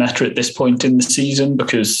technically matter at this point in the season,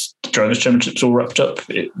 because the Drivers' Championship's all wrapped up,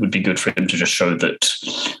 it would be good for him to just show that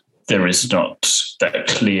there is not that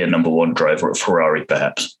clear number one driver at Ferrari,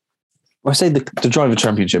 perhaps. I say the driver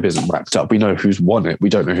championship isn't wrapped up. We know who's won it. We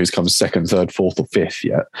don't know who's come second, third, fourth, or fifth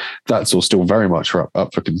yet. That's all still very much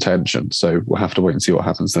up for contention. So we'll have to wait and see what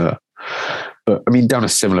happens there. But I mean, down a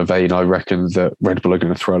similar vein, I reckon that Red Bull are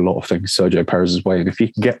going to throw a lot of things Sergio Perez's way. And if he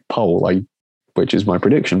can get pole, which is my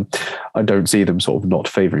prediction, I don't see them sort of not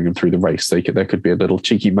favouring him through the race. There could be a little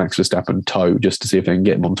cheeky Max Verstappen toe just to see if they can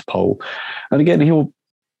get him onto pole. And again,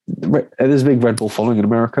 there's a big Red Bull following in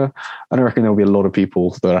America, and I reckon there'll be a lot of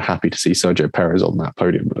people that are happy to see Sergio Perez on that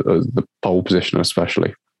podium, the pole position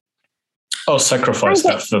especially. I'll sacrifice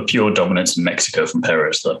that for pure dominance in Mexico from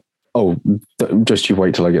Perez, though. Oh, just you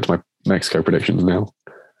wait till I get to my Mexico predictions now.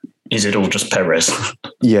 Is it all just Perez?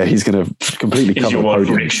 Yeah, he's going to completely cover the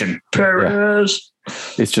podium. Prediction? Perez. Yeah.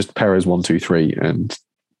 It's just Perez 1, 2, 3, and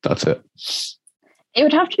that's it. It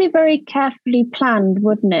would have to be very carefully planned,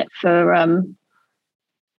 wouldn't it, for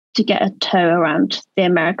to get a tow around the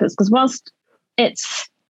Americas? Because whilst it's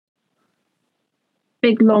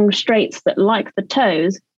big long straights that like the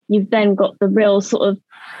tows, you've then got the real sort of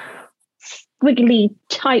squiggly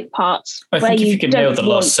tight parts. I think if you can nail the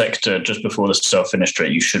last sector just before the start-finish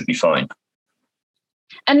straight, you should be fine.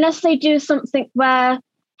 Unless they do something where...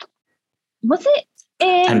 Was it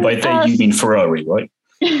in... And by they, you mean Ferrari, right?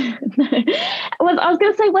 No. Well, I was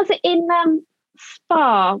going to say, was it in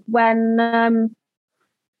Spa when...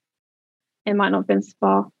 it might not have been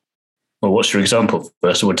Spa. Well, what's your example?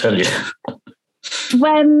 First, I will tell you.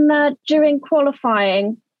 When during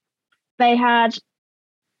qualifying, they had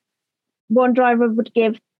one driver would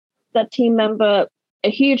give the team member a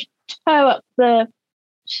huge tow up the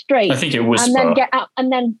straight. I think it was and Spa.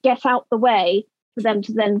 then get out the way for them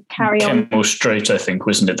to then carry on. Camel Straight, I think,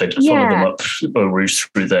 wasn't it? They'd follow them up a route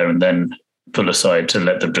through there and then pull aside to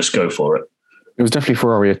let them just go for it. It was definitely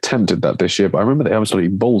Ferrari attempted that this year, but I remember they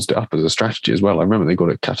absolutely ballsed it up as a strategy as well. I remember they got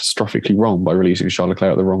it catastrophically wrong by releasing Charles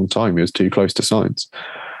Leclerc at the wrong time. He was too close to Sainz.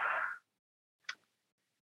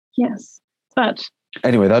 Yes, but...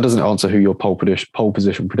 Anyway, that doesn't answer who your pole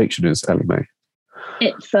position prediction is, Ellie May.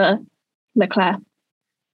 It's Leclerc.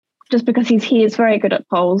 Just because he is very good at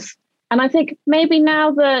poles. And I think maybe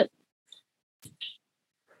now that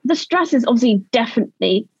the stress is obviously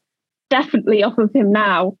definitely off of him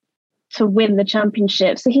now to win the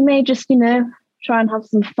championship. So he may just, try and have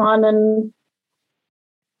some fun, and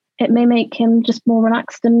it may make him just more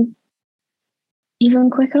relaxed and even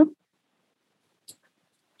quicker.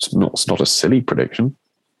 It's not a silly prediction.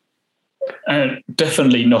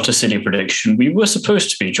 Definitely not a silly prediction. We were supposed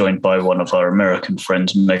to be joined by one of our American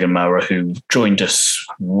friends, Megan Maurer, who joined us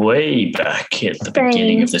way back at the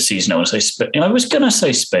beginning of the season. I was going to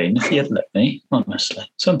say Spain, if you'd let me, honestly.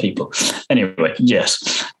 Some people. Anyway,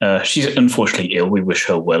 yes. She's unfortunately ill. We wish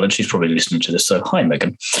her well, and she's probably listening to this. So, hi,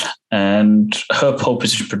 Megan. And her pole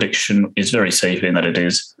position prediction is very safe in that it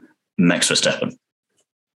is Max Verstappen.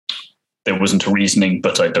 There wasn't a reasoning,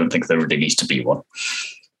 but I don't think there really needs to be one.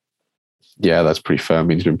 Yeah, that's pretty fair. I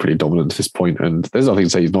mean, he's been pretty dominant at this point, and there's nothing to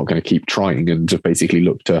say he's not going to keep trying and just basically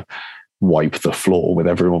look to wipe the floor with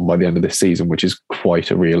everyone by the end of this season, which is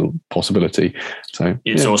quite a real possibility. So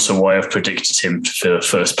it's also why I've predicted him for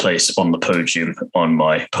first place on the podium on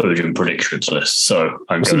my podium predictions list. So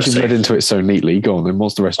I'm going to say, led into it so neatly. Go on, then.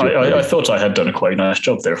 What's the rest of it? I thought I had done a quite nice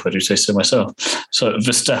job there, if I do say so myself. So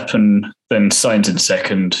Verstappen, then Sainz in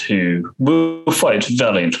second, who will fight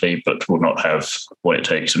valiantly, but will not have what it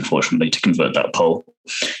takes, unfortunately, to convert that pole.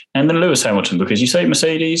 And then Lewis Hamilton, because you say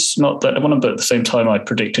Mercedes, not that one, but at the same time I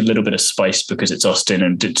predicted a little bit of spice because it's Austin,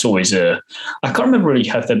 and it's always I can't remember really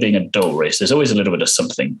have there being a dull race. There's always a little bit of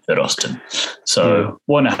something at Austin. So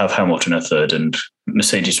why not have Hamilton a third and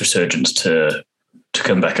Mercedes resurgence to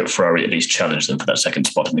come back at Ferrari, at least challenge them for that second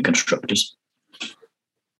spot in the constructors?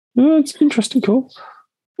 It's an interesting call.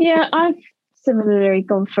 Yeah, I've similarly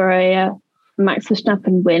gone for a Max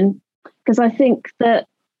Verstappen win, because I think that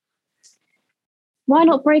why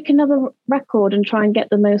not break another record and try and get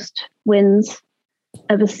the most wins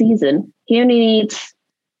of a season? He only needs,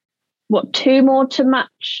 2 more to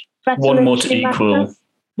match? One more to equal.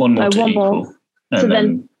 One more to equal. So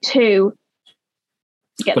then 2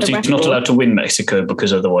 to get the record. But he's not allowed to win Mexico,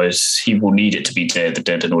 because otherwise he will need it to be Day of the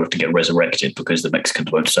Dead in order to get resurrected, because the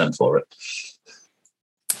Mexicans won't stand for it.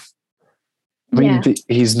 I mean,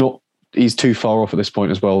 he's too far off at this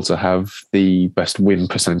point as well to have the best win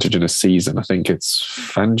percentage in a season. I think it's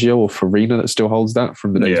Fangio or Farina that still holds that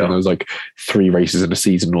from the days when there was 3 races in a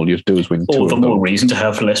season and all you have to do is win 2 all of the them. more reason to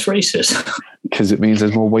have less races. Because it means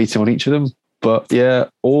there's more weighting on each of them. But yeah,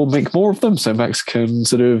 or make more of them so Max can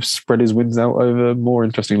sort of spread his wins out over more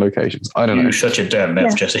interesting locations. I don't know. You shut your damn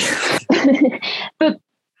mouth, Jesse. But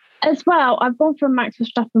as well, I've gone for a Max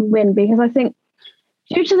Verstappen win because I think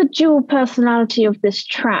due to the dual personality of this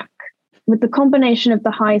track, with the combination of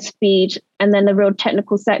the high speed and then the real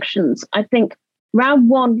technical sections, I think round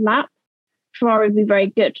 1 lap, Ferrari would be very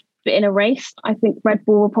good. But in a race, I think Red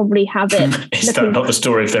Bull will probably have it. Is that not the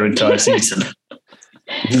story of their entire season?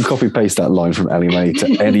 You can copy paste that line from Ellie May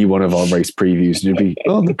to any one of our race previews and you'll be,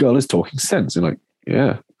 the girl is talking sense. And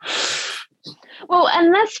yeah. Well,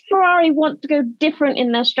 unless Ferrari want to go different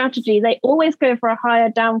in their strategy, they always go for a higher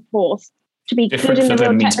downforce to be different good in the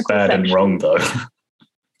real means technical bad section. And wrong, though.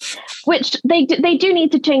 Which they do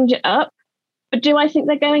need to change it up. But do I think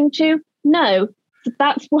they're going to? No. So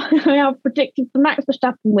that's why I have predicted the Max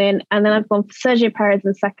Verstappen win, and then I've gone for Sergio Perez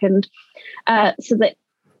in second, so that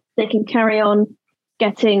they can carry on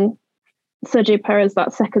getting Sergio Perez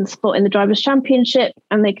that second spot in the Drivers' Championship,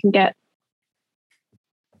 and they can get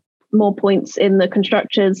more points in the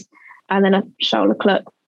Constructors, and then a Charles Leclerc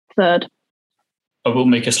third. I will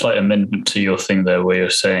make a slight amendment to your thing there where you're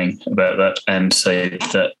saying about that and say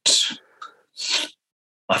that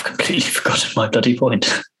I've completely forgotten my bloody point.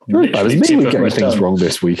 That was me getting things wrong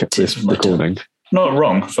this week at this recording. Not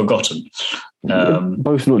wrong, forgotten.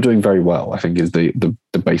 Both not doing very well, I think, is the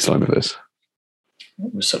baseline of this.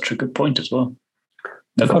 It was such a good point as well.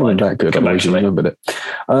 Never mind. That good. I actually remembered it.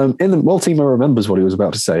 While Timo remembers what he was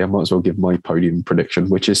about to say, I might as well give my podium prediction,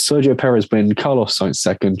 which is Sergio Perez win, Carlos Sainz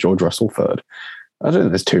second, George Russell third. I don't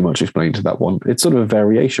think there's too much explained to that one. It's sort of a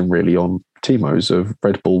variation, really, on Timo's of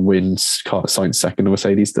Red Bull wins, Sainz second, and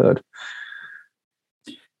Mercedes third.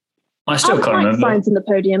 I still can't remember. Sainz in the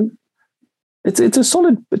podium. It's a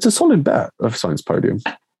solid bet of Sainz podium.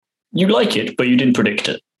 You like it, but you didn't predict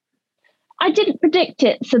it. I didn't predict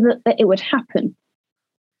it so that it would happen.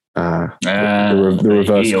 The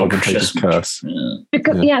reverse commentator's curse.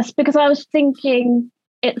 Yeah. Because I was thinking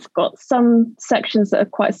it's got some sections that are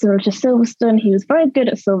quite similar to Silverstone. He was very good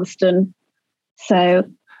at Silverstone. So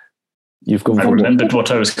you've gone. I remembered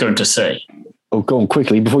what I was going to say. Oh, go on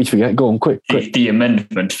quickly before you forget. Go on quick. The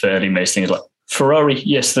amendment for Eddie May's thing is like Ferrari.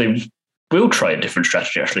 Yes, they will try a different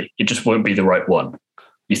strategy. Actually, it just won't be the right one.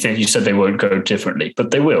 You said they won't go differently,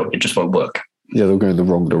 but they will. It just won't work. Yeah, they'll go in the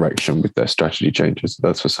wrong direction with their strategy changes.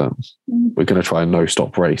 That's for certain. We're going to try a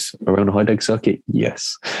no-stop race around a high-deck circuit.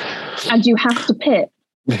 Yes, and you have to pit.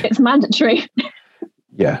 It's mandatory.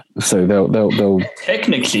 Yeah, so they'll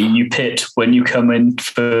technically you pit when you come in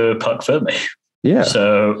for Parc Fermé. Yeah.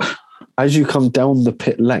 So as you come down the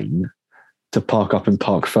pit lane to park up in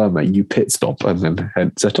Parc Fermé, you pit stop and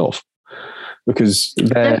then set off because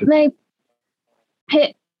don't they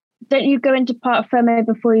pit. Don't you go into Parc Fermé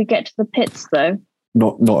before you get to the pits, though?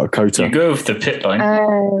 Not at COTA. You go with the pit line.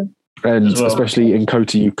 And well, especially in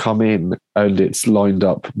COTA, you come in and it's lined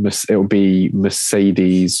up. It'll be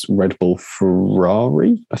Mercedes, Red Bull,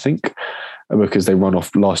 Ferrari, I think, because they run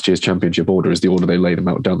off last year's championship order as the order they lay them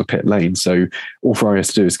out down the pit lane. So all Ferrari has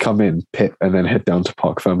to do is come in, pit, and then head down to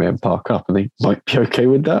Parc Fermé and park up, and they might be okay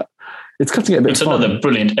with that. It's cutting it a bit. It's another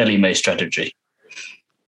brilliant Ellie May strategy.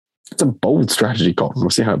 It's a bold strategy, Cotton.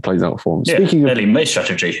 We'll see how it plays out for him. Yeah, Speaking of Ellie May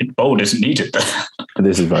strategy, bold isn't needed.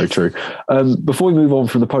 This is very true. Before we move on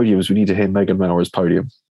from the podiums, we need to hear Megan Maurer's podium.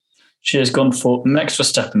 She has gone for Max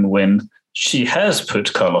Verstappen win. She has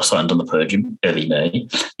put Carlos Sainz on the podium, Ellie May,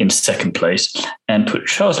 in second place, and put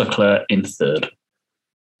Charles Leclerc in third.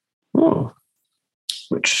 Oh.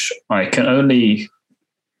 Which I can only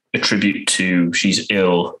attribute to she's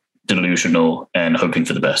ill, delusional, and hoping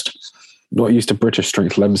for the best. Not used to British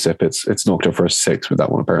strength Lemsip. It's knocked her for a 6 with that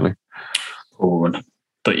one, apparently.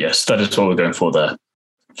 But yes, that is what we're going for there.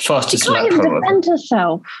 Fastest lap, however. She can't even defend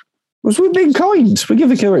herself. We're being kind. We're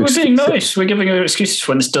giving her excuses. We're being nice. We're giving her excuses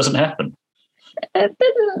when this doesn't happen. It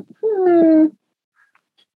didn't.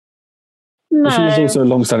 No. She was also a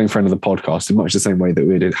long-standing friend of the podcast in much the same way that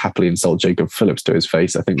we did happily insult Jacob Phillips to his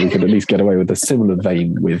face. I think we could at least get away with a similar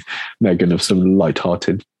vein with Megan of some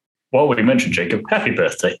light-hearted. While we mentioned Jacob, happy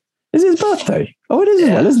birthday. Is his birthday? Oh, it is as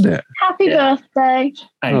well, isn't it? Happy birthday.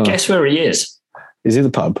 And guess where he is? Is he in the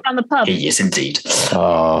pub? On the pub. He is indeed.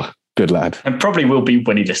 Oh, good lad. And probably will be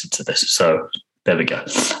when he listens to this. So there we go.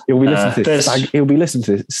 He'll be listening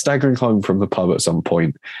to this, staggering home from the pub at some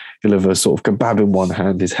point. He'll have a sort of kebab in one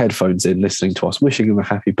hand, his headphones in, listening to us, wishing him a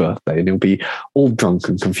happy birthday, and he'll be all drunk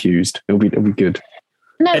and confused. It'll be good.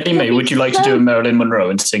 No, Eddie May, would you like to do a Marilyn Monroe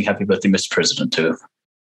and sing Happy Birthday, Mr. President to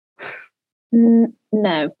him?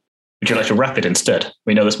 No. Would you like to rap it instead?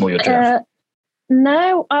 We know that's more your jam.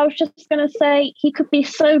 No, I was just going to say he could be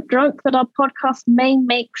so drunk that our podcast may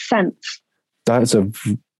make sense. That's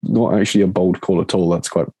not actually a bold call at all. That's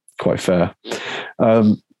quite fair.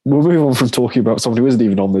 We'll move on from talking about someone who isn't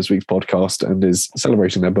even on this week's podcast and is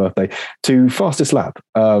celebrating their birthday to fastest lap.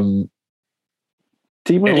 Timo,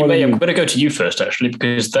 May, I'm going to go to you first, actually,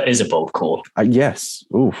 because that is a bold call. Yes.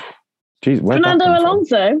 Oof. Jeez, Fernando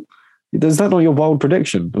Alonso. Is that not your wild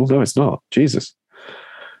prediction? Oh, no, it's not. Jesus.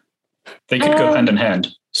 They could go hand in hand.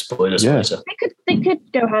 Spoilers later. They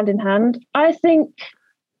could go hand in hand. I think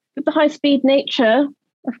with the high-speed nature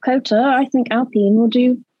of COTA, I think Alpine will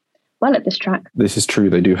do well at this track. This is true.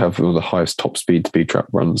 They do have one of the highest top speed trap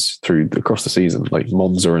runs across the season. Like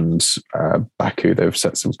Monza and Baku, they've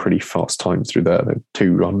set some pretty fast times through there. They're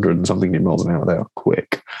 200 and something miles an hour. They are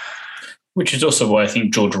quick. Which is also why I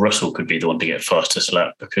think George Russell could be the one to get fastest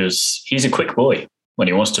lap, because he's a quick boy when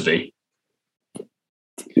he wants to be.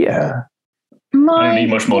 Yeah. I don't need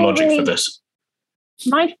much more logic for this.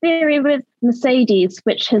 My theory with Mercedes,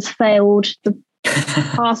 which has failed the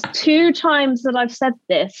past 2 times that I've said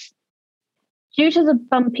this, due to the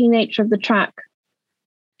bumpy nature of the track,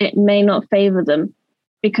 it may not favour them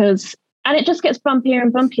and it just gets bumpier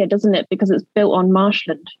and bumpier, doesn't it? Because it's built on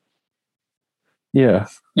marshland. Yeah.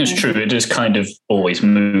 It's true. It is kind of always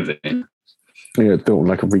moving. Yeah, it's built on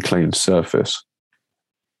like a reclaimed surface.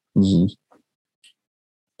 Mm-hmm.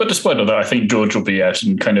 But despite all that, I think George will be out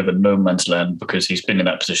in kind of a no man's land, because he's been in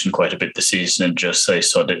that position quite a bit this season, and just say,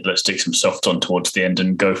 sod it, let's stick some soft on towards the end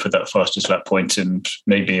and go for that fastest lap point, and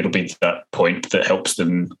maybe it'll be that point that helps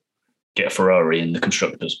them get a Ferrari in the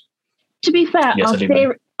constructors. To be fair,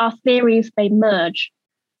 our theories may merge,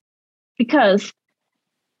 because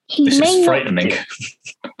this is frightening.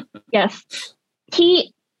 Yes.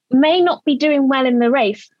 He may not be doing well in the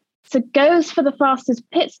race, so goes for the fastest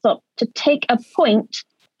pit stop to take a point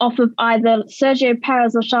off of either Sergio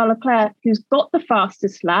Perez or Charles Leclerc, who's got the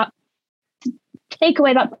fastest lap, to take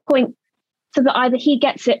away that point so that either he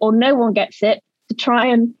gets it or no one gets it, to try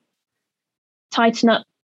and tighten up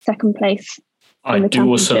second place. I do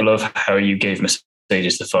also love how you gave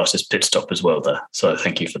Mercedes the fastest pit stop as well there. So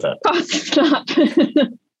thank you for that. Fastest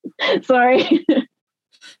lap. Sorry.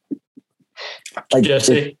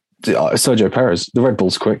 Jesse? Sergio Perez, the Red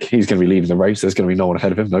Bull's quick. He's going to be leading the race. There's going to be no one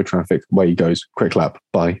ahead of him. No traffic. Away he goes. Quick lap.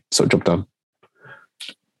 Bye. So job done.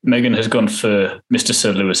 Megan has gone for Mr.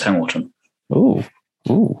 Sir Lewis Hamilton. Oh.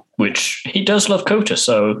 Which he does love COTA.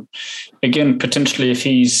 So again, potentially if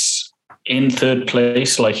he's in third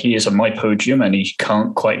place like he is on my podium and he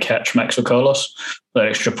can't quite catch Max or Carlos, that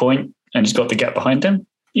extra point, and he's got the gap behind him,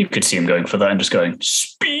 you could see him going for that and just going,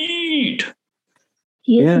 speed!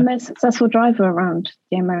 He is the most successful driver around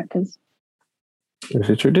the Americas. Is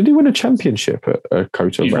it true? Did he win a championship at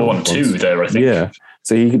COTA? He's won 2 there, I think. Yeah.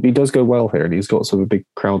 So he does go well here, and he's got sort of a big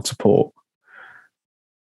crowd support.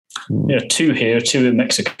 Yeah, 2 here, 2 in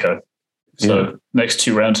Mexico. So next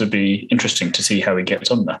 2 rounds would be interesting to see how he gets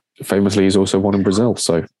on there. Famously, he's also won in Brazil.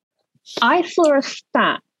 So I saw a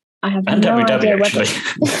stat. I have and no Abu Dhabi, idea actually.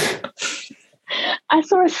 I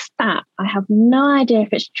saw a stat. I have no idea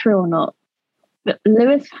if it's true or not. But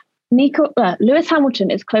Lewis Hamilton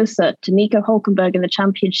is closer to Nico Hülkenberg in the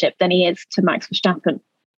championship than he is to Max Verstappen.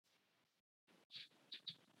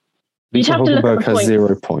 Nico Hülkenberg has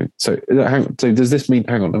 0 points. So does this mean,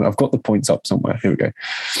 hang on, I've got the points up somewhere. Here we go.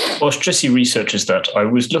 Whilst Jesse researches that, I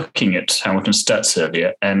was looking at Hamilton's stats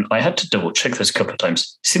earlier, and I had to double check this a couple of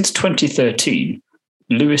times. Since 2013,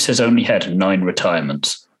 Lewis has only had 9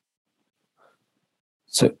 retirements.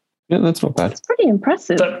 So yeah, that's not bad. It's pretty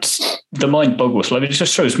impressive. That's the mind boggles. Like, it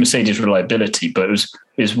just shows Mercedes' reliability, but it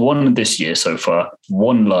was 1 this year so far,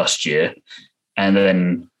 1 last year, and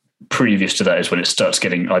then previous to that is when it starts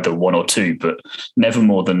getting either 1 or 2, but never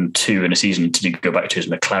more than 2 in a season until you go back to his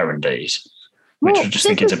McLaren days, which I just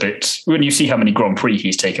think is a bit, when you see how many Grand Prix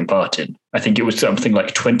he's taken part in. I think it was something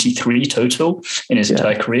like 23 total in his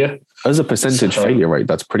entire career. As a percentage failure rate,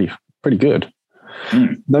 that's pretty good.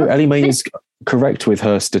 No, Ellie May is correct with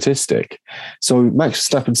her statistic. So Max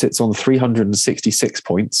Verstappen sits on 366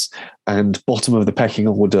 points, and bottom of the pecking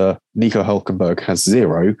order, Nico Hülkenberg has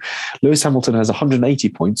 0. Lewis Hamilton has 180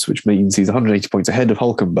 points, which means he's 180 points ahead of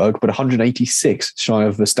Hülkenberg, but 186 shy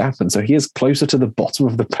of Verstappen. So he is closer to the bottom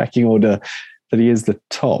of the pecking order than he is the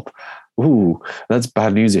top. Ooh, that's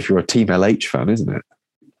bad news if you're a Team LH fan, isn't it?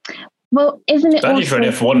 Well, isn't it bad news for an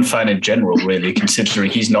F1 fan in general, really,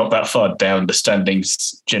 considering he's not that far down the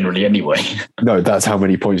standings generally anyway. No, that's how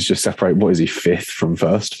many points just separate. What is he, 5th from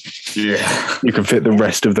 1st? Yeah. You can fit the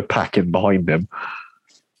rest of the pack in behind him.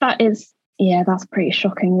 That's pretty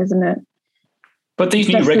shocking, isn't it? But these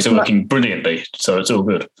new regs are working brilliantly, so it's all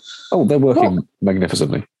good. Oh, they're working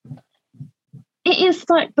magnificently. It is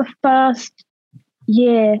like the first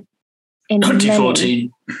year in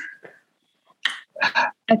 2014.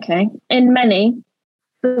 Okay, in many,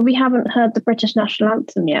 but we haven't heard the British national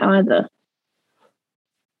anthem yet either.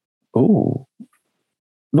 Oh,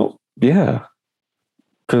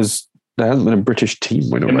 because there hasn't been a British team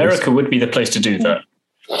win a race. America would be the place to do that,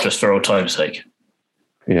 just for old time's sake.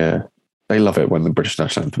 Yeah, they love it when the British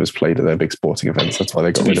national anthem is played at their big sporting events. That's why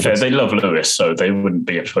they got rid of it. To be fair, they love Lewis, so they wouldn't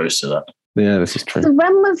be opposed to that. Yeah, this is true. So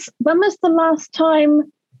when was the last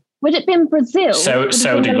time? Would it be in Brazil?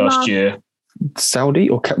 Saudi last year. Saudi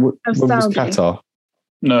or when was Qatar?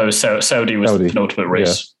 No, Saudi was the penultimate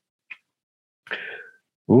race. Yeah.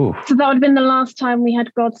 Ooh. So that would have been the last time we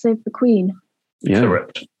had God Save the Queen. Yeah.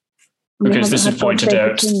 Correct. Because this is pointed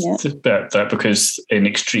out about that because in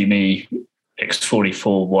Extreme E,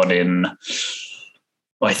 X44 won in,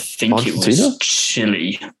 I think Argentina? It was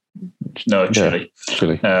Chile. No, Chile. Yeah,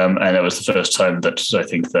 Chile. And it was the first time that I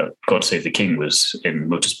think that God Save the King was in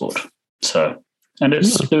motorsport. So, and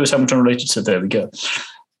it's Lewis Hamilton related, so there we go.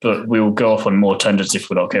 But we will go off on more tangents if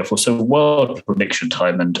we're not careful. So world prediction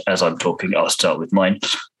time, and as I'm talking, I'll start with mine.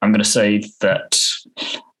 I'm going to say that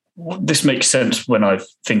this makes sense when I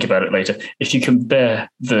think about it later. If you compare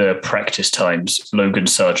the practice times, Logan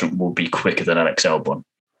Sargent will be quicker than Alex Albon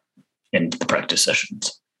in the practice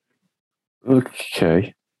sessions.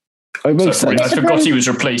 Okay. It makes sense. I forgot he was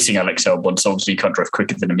replacing Alex Albon, so obviously he can't drive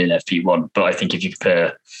quicker than him in FP1. But I think if you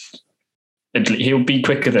compare, he'll be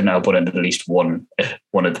quicker than Albon in at least one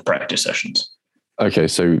of the practice sessions. Okay,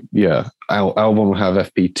 so yeah, Albon will have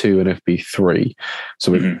FP2 and FP3.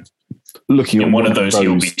 So we're looking at one of those,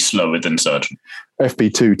 he'll be slower than Sargent.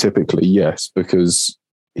 FP2 typically, yes, because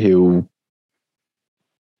they're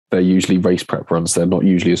usually race prep runs. They're not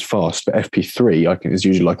usually as fast, but FP3 I think is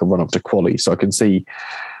usually like a run up to quali. So I can see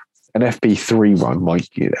an FP3 run, like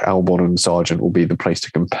Albon and Sargent will be the place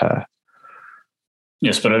to compare.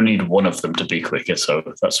 Yes, but I need one of them to be quicker. So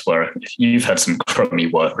that's where you've had some crummy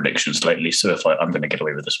word predictions lately. So I'm going to get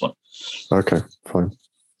away with this one. Okay, fine.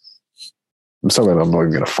 I'm sorry that I'm not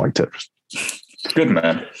even going to fight it. Good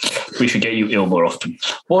man. We should get you ill more often.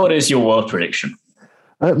 What is your world prediction?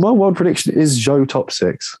 My world prediction is Zhou top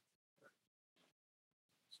 6.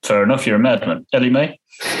 Fair enough. You're a madman. Ellie May?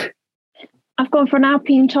 I've gone for an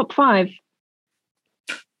Alpine top 5.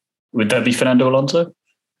 Would that be Fernando Alonso?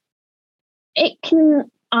 It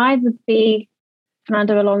can either be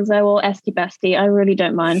Fernando Alonso or Esti Besti. I really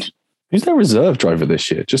don't mind. Who's their reserve driver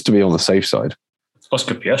this year, just to be on the safe side?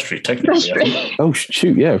 Oscar Piastri, technically. Oh,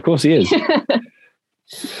 shoot. Yeah, of course he is.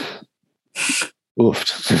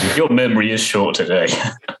 Oofed. Your memory is short today.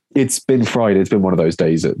 It's been Friday. It's been one of those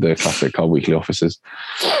days at the Classic Car Weekly offices.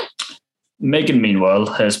 Megan, meanwhile,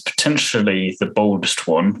 has potentially the boldest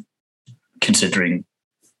one, considering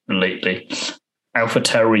lately.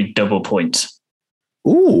 AlphaTauri double points.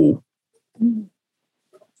 Ooh.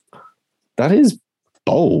 That is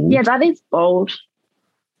bold. Yeah, that is bold.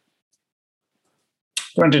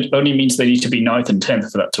 Granted, it only means they need to be 9th and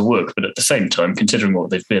 10th for that to work, but at the same time, considering what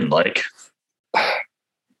they've been like,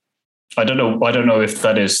 I don't know if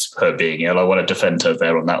that is her being ill. I want to defend her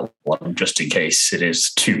there on that one, just in case it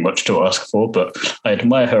is too much to ask for, but I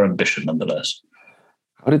admire her ambition nonetheless.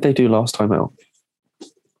 How did they do last time out?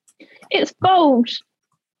 It's bold.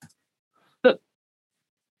 But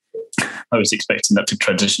I was expecting that to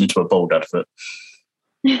transition into a bold advert.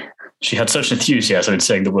 She had such enthusiasm in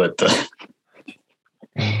saying the word there.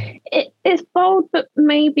 It's bold, but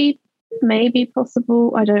maybe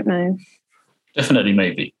possible. I don't know. Definitely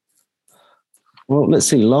maybe. Well, let's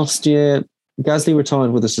see. Last year, Gasly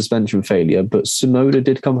retired with a suspension failure, but Tsunoda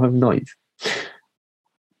did come home 9th.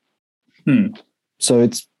 So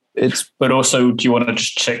it's. But also, do you want to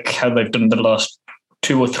just check how they've done the last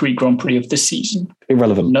 2 or 3 Grand Prix of this season?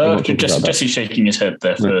 Irrelevant. No, Jesse's shaking his head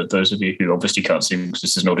there for those of you who obviously can't see because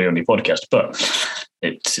this is an audio-only podcast, but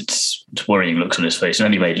it's worrying looks on his face. And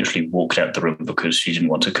anyway, literally walked out the room because she didn't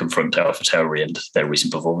want to confront AlphaTauri and their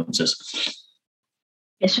recent performances.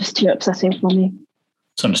 It's just too upsetting for me.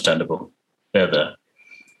 It's understandable. They're there.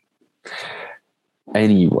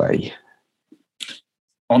 Anyway.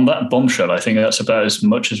 On that bombshell, I think that's about as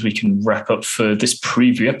much as we can wrap up for this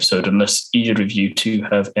preview episode, unless either of you two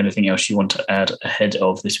have anything else you want to add ahead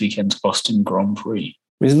of this weekend's Austin Grand Prix.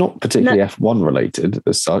 It's not particularly F1 related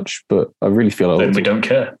as such, but I really feel then we don't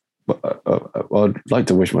care. I'd like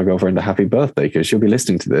to wish my girlfriend a happy birthday because she'll be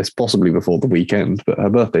listening to this possibly before the weekend, but her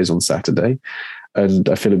birthday's on Saturday. And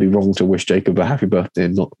I feel it'd be wrong to wish Jacob a happy birthday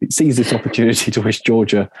and not seize this opportunity to wish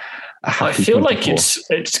Georgia a happy birthday. I feel 24.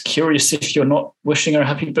 Like it's curious if you're not wishing her a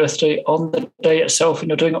happy birthday on the day itself and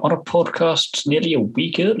you're doing it on a podcast nearly a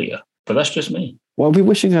week earlier. But that's just me. Well, I'll be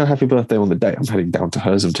wishing her a happy birthday on the day. I'm heading down to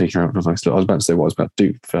hers. I'm taking her out on a nice little... I was about to say what I was about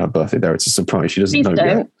to do for her birthday there. It's a surprise. She doesn't know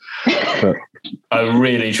yet. But I'm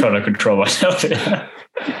really trying to control myself here.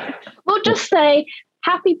 We'll just say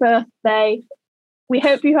happy birthday. We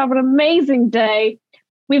hope you have an amazing day.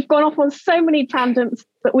 We've gone off on so many tangents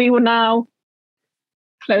that we will now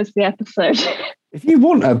close the episode. If you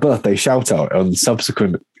want a birthday shout out on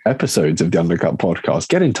subsequent episodes of the Undercut podcast,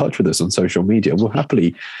 get in touch with us on social media. We'll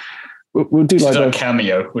happily... We'll do like a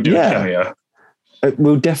cameo. We'll do a cameo.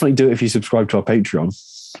 We'll definitely do it if you subscribe to our Patreon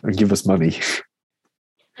and give us money.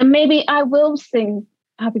 And maybe I will sing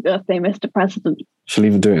Happy Birthday, Mr. President. She'll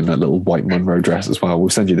even do it in that little white Monroe dress as well. We'll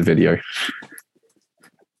send you the video.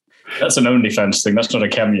 That's an OnlyFans thing. That's not a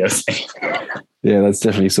Cameo thing. Yeah, that's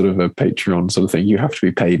definitely sort of a Patreon sort of thing. You have to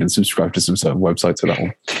be paid and subscribe to some certain websites for that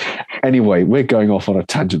one. Anyway, we're going off on a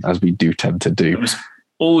tangent as we do tend to do. It was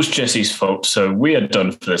always Jesse's fault, so we are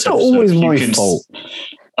done for this episode. Not always my fault.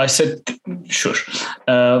 I said, shush.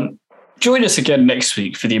 Join us again next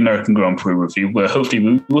week for the American Grand Prix review, where hopefully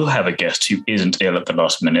we will have a guest who isn't ill at the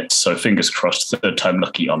last minute. So fingers crossed, third time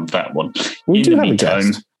lucky on that one. We do have a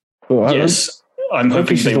guest. Well, yes, I'm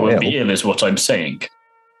hoping they won't be ill, is what I'm saying.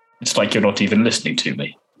 It's like you're not even listening to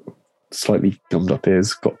me. Slightly gummed up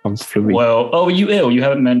ears, got flu. Well, are you ill? You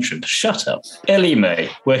haven't mentioned. Shut up. Ellie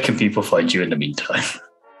Mae, where can people find you in the meantime?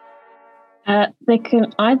 They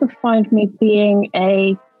can either find me being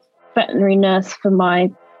a veterinary nurse for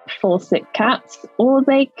my 4 sick cats, or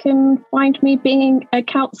they can find me being a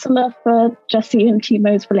counsellor for Jesse and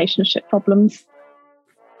Timo's relationship problems.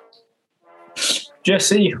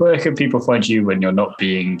 Jesse, where can people find you when you're not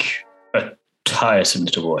being a tiresome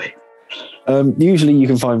little boy? Usually you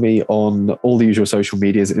can find me on all the usual social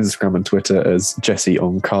medias, Instagram and Twitter as Jesse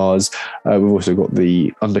on Cars. We've also got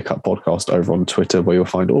the Undercut podcast over on Twitter, where you'll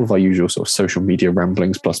find all of our usual sort of social media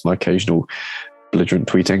ramblings, plus my occasional belligerent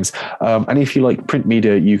tweetings. And if you like print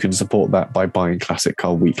media, you can support that by buying Classic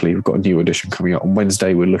Car Weekly. We've got a new edition coming out on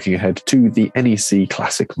Wednesday. We're looking ahead to the NEC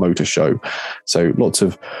Classic Motor Show. So lots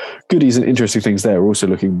of goodies and interesting things there. We're also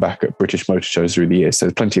looking back at British motor shows through the years. So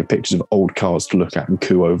there's plenty of pictures of old cars to look at and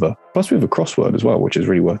coo over. Plus we have a crossword as well, which is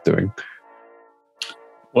really worth doing.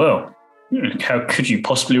 Well, how could you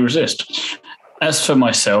possibly resist? As for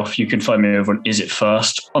myself, you can find me over on Is It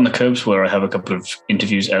Fast on the Curbs, where I have a couple of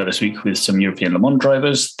interviews out this week with some European Le Mans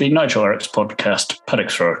drivers, the Nigel RX podcast, Paddock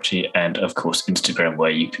Sorority, and of course Instagram, where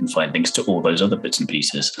you can find links to all those other bits and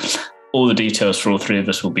pieces. All the details for all three of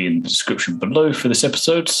us will be in the description below for this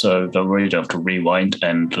episode, so don't worry, you don't have to rewind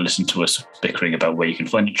and listen to us bickering about where you can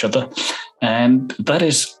find each other. And that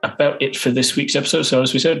is about it for this week's episode. So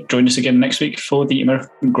as we said, join us again next week for the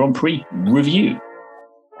American Grand Prix review.